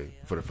Chipotle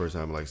for the first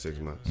time in like 6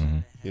 months. Mm-hmm.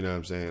 You know what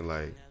I'm saying?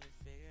 Like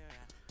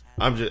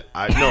I'm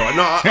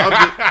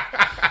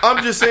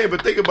just saying,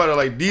 but think about it.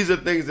 Like these are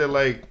things that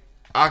like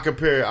I'll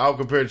compare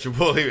to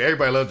Chipotle.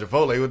 Everybody loves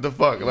Chipotle. What the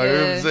fuck? Like you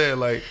know what I'm saying?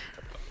 Like,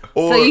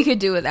 or So you could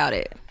do without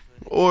it.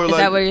 or Is like,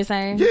 that what you're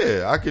saying?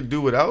 Yeah, I could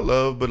do without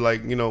love, but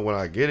like when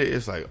I get it,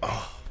 it's like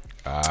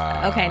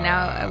Okay,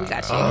 now we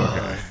got you.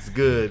 it's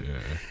good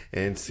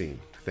and seen.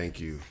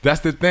 Thank you. That's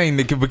the thing,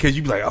 because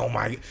you be like, oh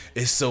my,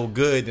 it's so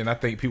good. And I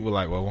think people are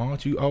like, well, why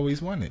don't you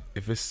always want it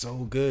if it's so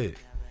good?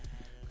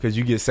 Because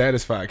you get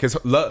satisfied. Because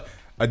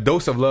a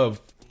dose of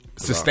love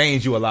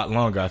sustains you a lot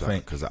longer, I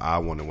think. Because I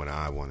want it when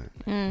I want it.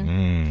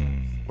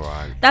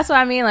 That's what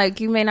I mean.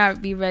 Like you may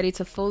not be ready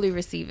to fully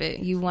receive it.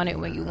 You want it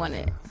when you want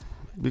it.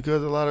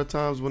 Because a lot of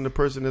times when the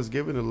person that's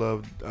giving the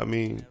love, I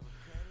mean,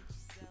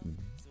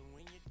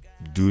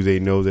 do they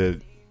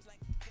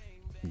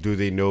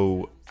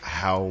know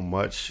how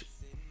much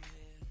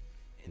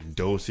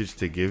dosage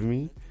to give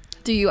me?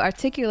 Do you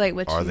articulate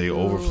what Are you they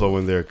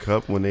overflowing their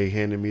cup when they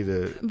handed me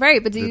the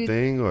right? But do the you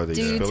thing, or they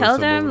do you spilling tell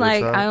some them over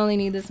like their I side? only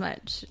need this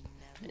much?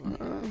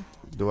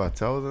 Do I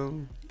tell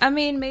them? I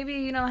mean, maybe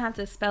you don't have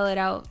to spell it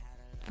out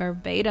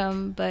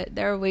verbatim, but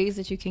there are ways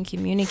that you can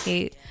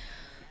communicate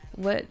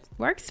what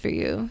works for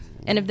you.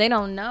 And if they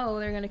don't know,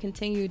 they're going to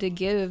continue to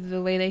give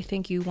the way they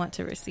think you want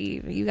to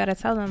receive. You got to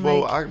tell them.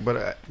 Well, like,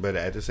 but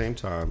at the same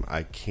time,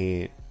 I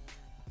can't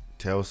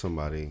tell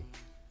somebody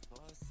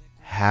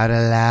how to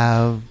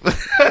love.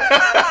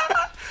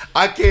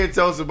 I can't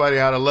tell somebody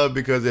how to love,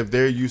 because if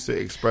they're used to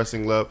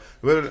expressing love,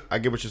 I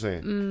get what you're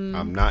saying.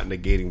 I'm not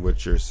negating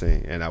what you're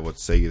saying, and I would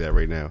say you that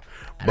right now.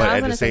 But I was at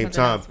the gonna say same something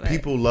time, else, but-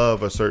 people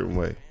love a certain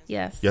way.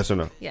 yes, Yes or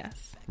no?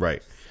 yes.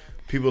 Right.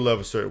 People love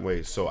a certain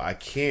way. So I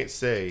can't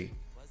say.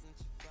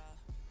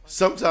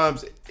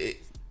 Sometimes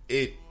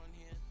it's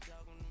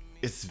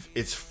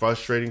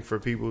frustrating for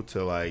people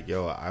to like,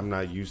 yo, I'm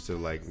not used to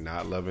like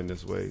not loving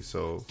this way.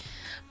 So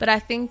But I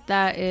think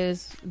that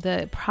is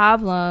the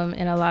problem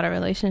in a lot of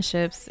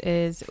relationships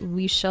is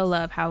we show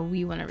love how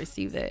we want to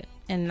receive it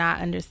and not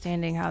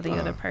understanding how the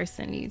other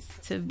person needs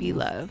to be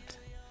loved.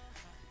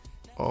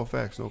 all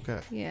facts, no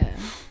cap. Yeah.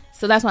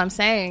 So that's what I'm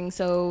saying.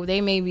 So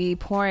they may be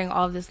pouring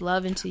all this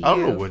love into you. I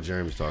don't know what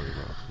Jeremy's talking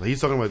about. Like, he's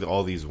talking about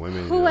all these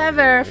women.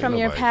 Whoever ain't from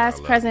your nobody past, trying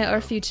to love present, you, or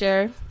yo.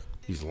 future.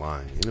 He's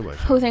lying. Ain't nobody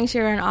Who thinks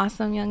you're an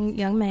awesome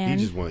young man?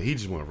 He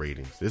just want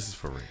ratings. This is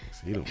for ratings.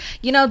 He don't.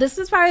 You know, this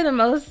is probably the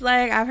most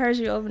like I've heard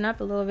you open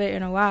up a little bit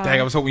in a while. Dang,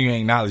 I was hoping you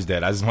acknowledged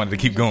that. I just wanted to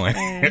keep going.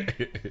 I'm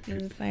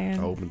just saying.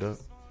 I opened up.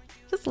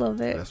 Just a little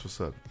bit. That's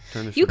what's up.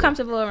 Turn this You shit up.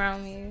 comfortable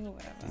around me?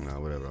 Whatever. Nah,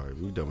 whatever. All right,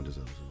 we done with this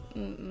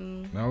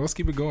episode. No, let's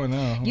keep it going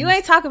now. You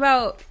ain't talk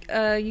about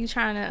you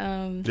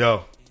trying to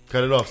Yo,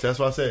 cut it off. That's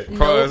what I said.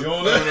 Pause.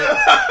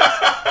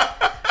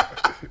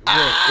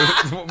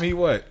 Me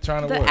what?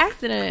 Trying to the what?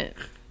 accident.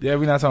 Yeah,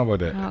 we're not talking about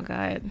that. Oh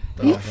God.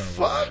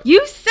 Fuck.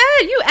 You said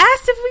you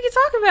asked if we could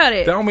talk about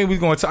it. That don't mean we're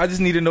going to. I just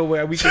need to know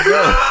where we can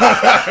go.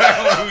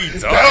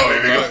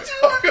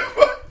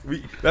 We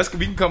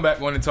can come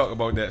back on and talk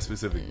about that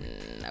specifically.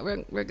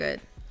 No, we're good.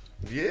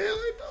 Yeah,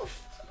 like the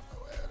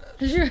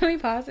Did you really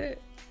pause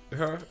it?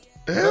 Huh?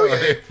 hell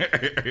yeah.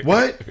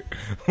 What?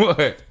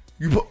 What?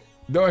 You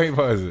Don't even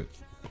pause it.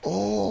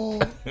 oh.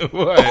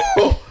 What?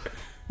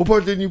 What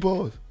part didn't you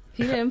pause?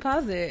 He didn't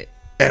pause it.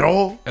 At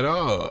all? At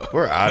all.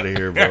 We're out of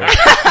here, bro.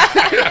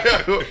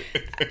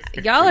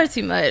 Y'all are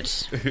too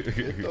much. Get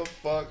the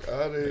fuck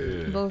out of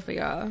here. Both of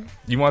y'all.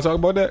 You want to talk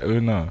about that or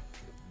no?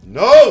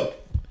 No.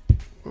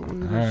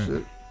 Alright.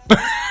 Shit.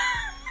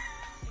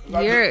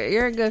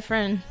 You're a good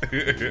friend.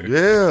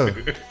 Yeah.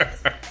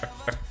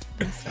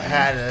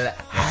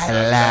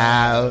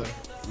 Hello.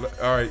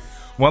 All right.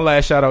 One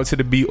last shout out to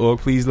the B.org.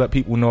 Please let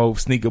people know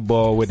Sneaker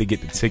Ball, where to get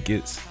the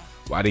tickets,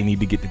 why they need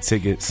to get the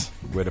tickets,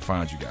 where to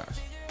find you guys.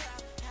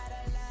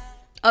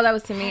 Oh, that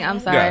was to me. I'm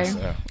sorry. Yes,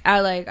 yeah. I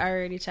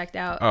already checked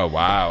out. Oh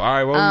wow! All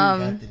right, well,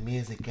 Got the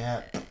music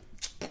out.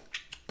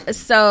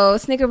 So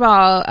Sneaker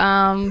Ball,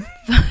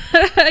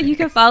 you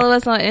can follow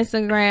us on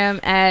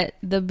Instagram at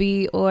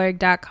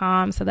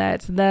thebeorg.com. So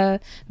that's the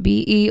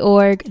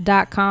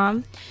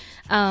beorg.com.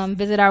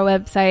 Visit our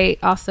website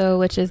also,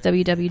 which is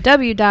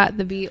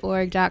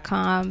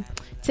www.thebeorg.com.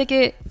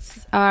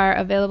 Tickets are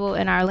available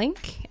in our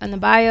link in the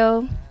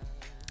bio.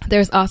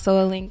 There's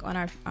also a link on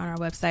our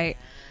website.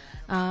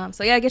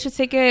 So yeah, get your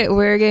ticket.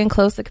 We're getting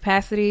close to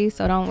capacity,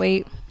 so don't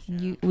wait.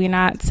 We're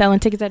not selling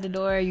tickets at the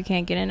door. You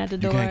can't get in at the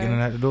door. you can't get in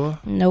at the door.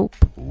 Nope.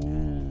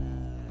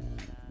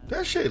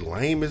 That shit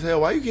lame as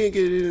hell. Why you can't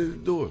get in at the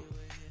door?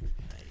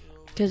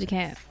 Because you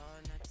can't.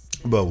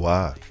 But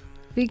why?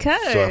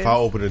 Because. So if I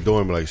open the door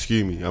and be like,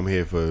 excuse me, I'm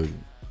here for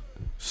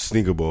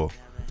Sneaker Ball,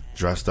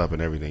 dressed up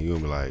and everything, you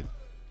gonna be like,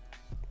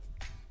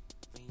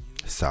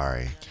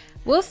 sorry.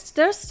 Well,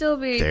 there'll still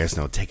be There's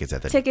no tickets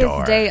at the tickets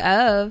door. day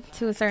of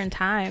to a certain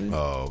time.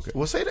 Oh, okay.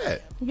 Well, say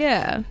that.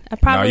 Yeah, I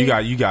probably. No,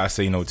 you got to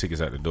say no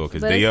tickets at the door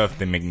because But day it's- of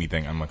they make me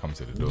think I'm gonna come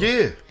to the door.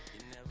 Yeah.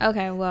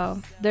 Okay,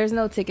 well, there's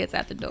no tickets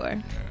at the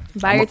door.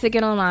 Buy your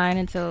ticket online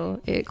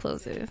until it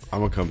closes. I'm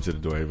gonna come to the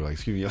door and be like,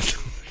 excuse me, y'all.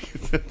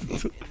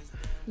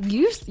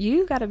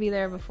 You got to be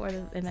there before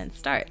the event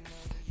starts.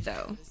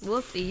 So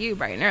we'll see you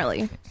bright and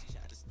early.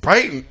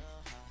 Bright and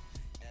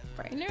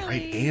Bright and early.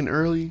 bright and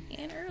early.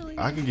 And early.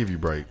 I can give you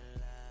bright.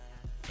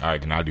 All right,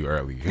 then I'll do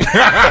early.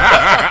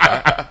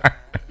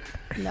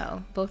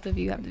 No, both of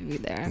you have to be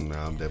there. No,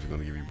 I'm definitely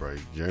gonna give you bright.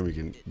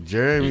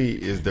 Jeremy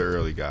is the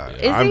early guy.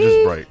 Is I'm he?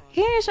 just bright.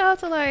 He didn't show up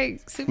to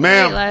like super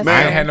Ma'am, late last ma'am. I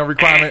night. ain't had no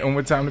requirement on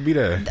what time to be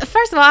there.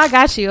 First of all, I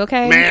got you,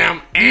 okay?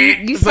 Ma'am.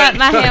 You slapped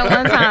my hand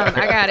one time.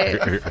 I got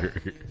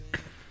it.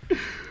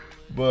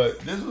 But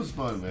this was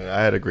fun, man.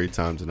 I had a great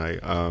time tonight.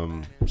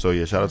 So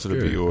yeah, shout out to the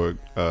Good. B.org.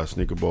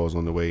 Sneaker Balls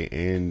on the way,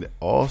 and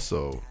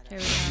also Here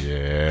we go.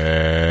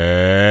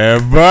 Yeah,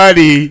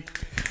 buddy.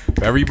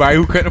 For everybody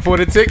who couldn't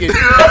afford a ticket.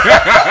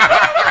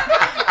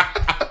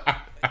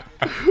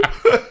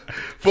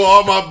 for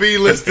all my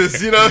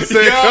B-listers, you know what I'm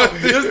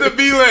saying? Just the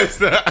B list.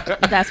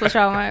 That's what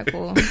y'all want.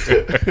 Cool.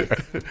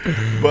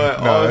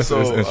 But No, it's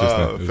also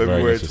interesting. It's very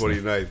February interesting.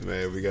 29th,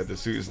 man, we got the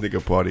Suit and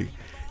Sneaker Party.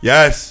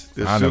 Yes,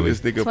 the Suit Finally. and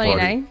Sneaker Party.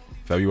 29.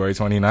 February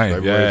 29th.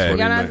 February Yeah. 29th.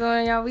 Y'all not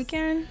going y'all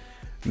weekend?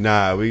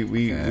 Nah,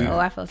 we Oh,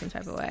 I feel some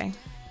type of way.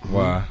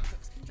 Why?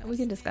 We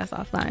can discuss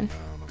offline.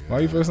 Why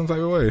you feel some type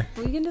of way?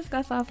 We can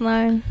discuss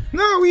offline.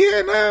 No, we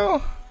here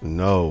now.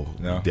 No.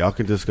 Y'all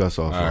can discuss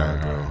offline,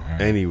 Alright, bro.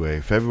 alright.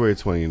 Anyway, February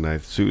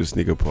 29th, Suit and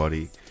Sneaker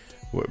Party.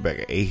 We're back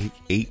at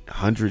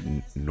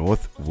 800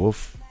 North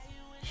Wolf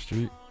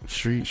Street.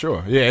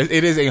 Sure. Yeah,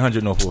 it is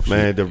 800 North Wolf Street.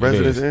 Man, the It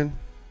Residence is. Inn.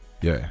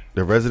 Yeah.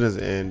 The Residence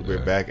Inn. We're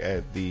Yeah. back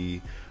at the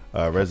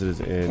Residence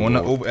Inn. On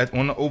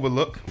the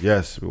overlook.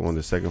 Yes, we're on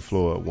the second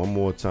floor. One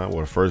more time,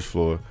 or the first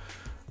floor.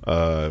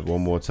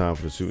 One more time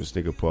for the Suit and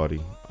Sneaker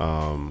Party.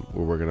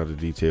 We're working out the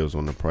details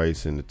on the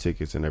price and the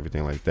tickets and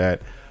everything like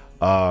that.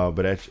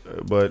 But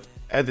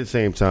at the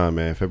same time,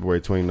 man,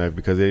 February 29th,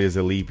 because it is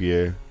a leap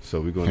year, so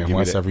we're gonna give you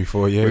Once that. every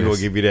 4 years. We're gonna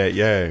give you that.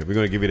 Yeah, we're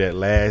gonna give you that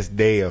last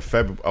day of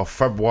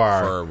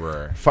February.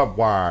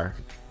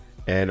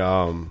 And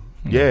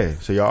yeah.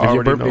 So y'all If your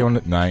already birthday know. on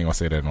the, no, I ain't gonna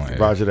say that on air.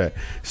 Roger that.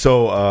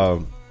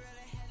 So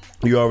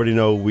you already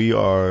know we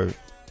are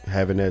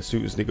having that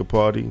Suit and Sneaker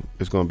Party.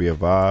 It's gonna be a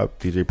vibe.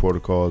 DJ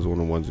Protocol is on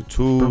the ones and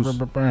twos.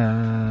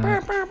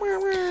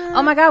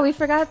 Oh my God, we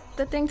forgot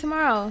the thing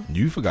tomorrow.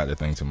 You forgot the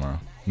thing tomorrow.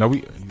 No,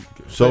 we.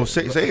 So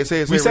say it.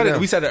 We said right it. now.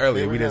 We said it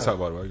earlier. Say We right didn't now. talk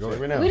about it. Go Say it ahead.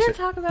 right now. We didn't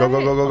talk about Go,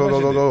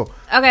 it. go.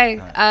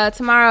 Okay,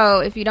 tomorrow,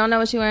 if you don't know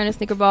what you're wearing to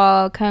Sneaker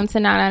Ball, come to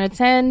 9 out of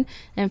 10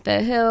 in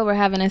Fed Hill. We're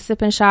having a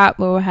sip and shop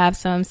where we'll have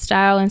some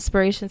style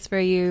inspirations for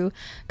you.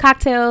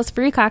 Cocktails,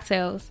 free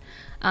cocktails.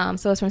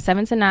 So it's from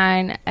 7 to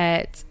 9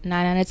 at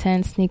 9 out of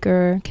 10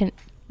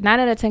 9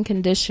 out of 10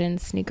 Condition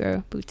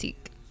Sneaker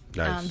Boutique.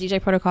 Nice. DJ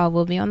Protocol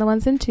will be on the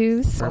ones and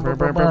twos.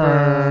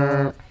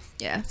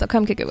 Yeah, so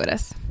come kick it with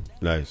us.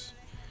 Nice.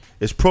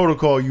 It's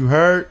protocol. You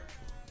heard?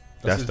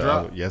 That's That's his the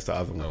drop? other. Yes, the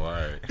other one. Oh, all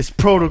right. It's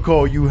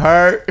protocol. You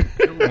heard?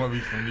 I want to be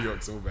from New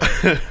York so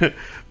bad.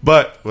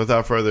 But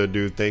without further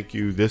ado, thank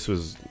you. This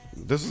was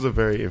a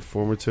very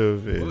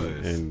informative was.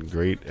 and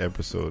great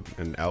episode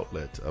and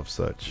outlet of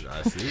such.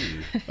 I see.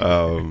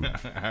 All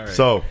right.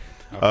 So,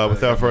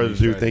 without further ado,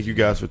 strategy. thank you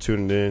guys for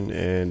tuning in.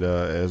 And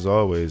as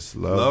always,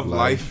 Love,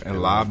 life,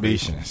 and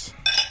libations.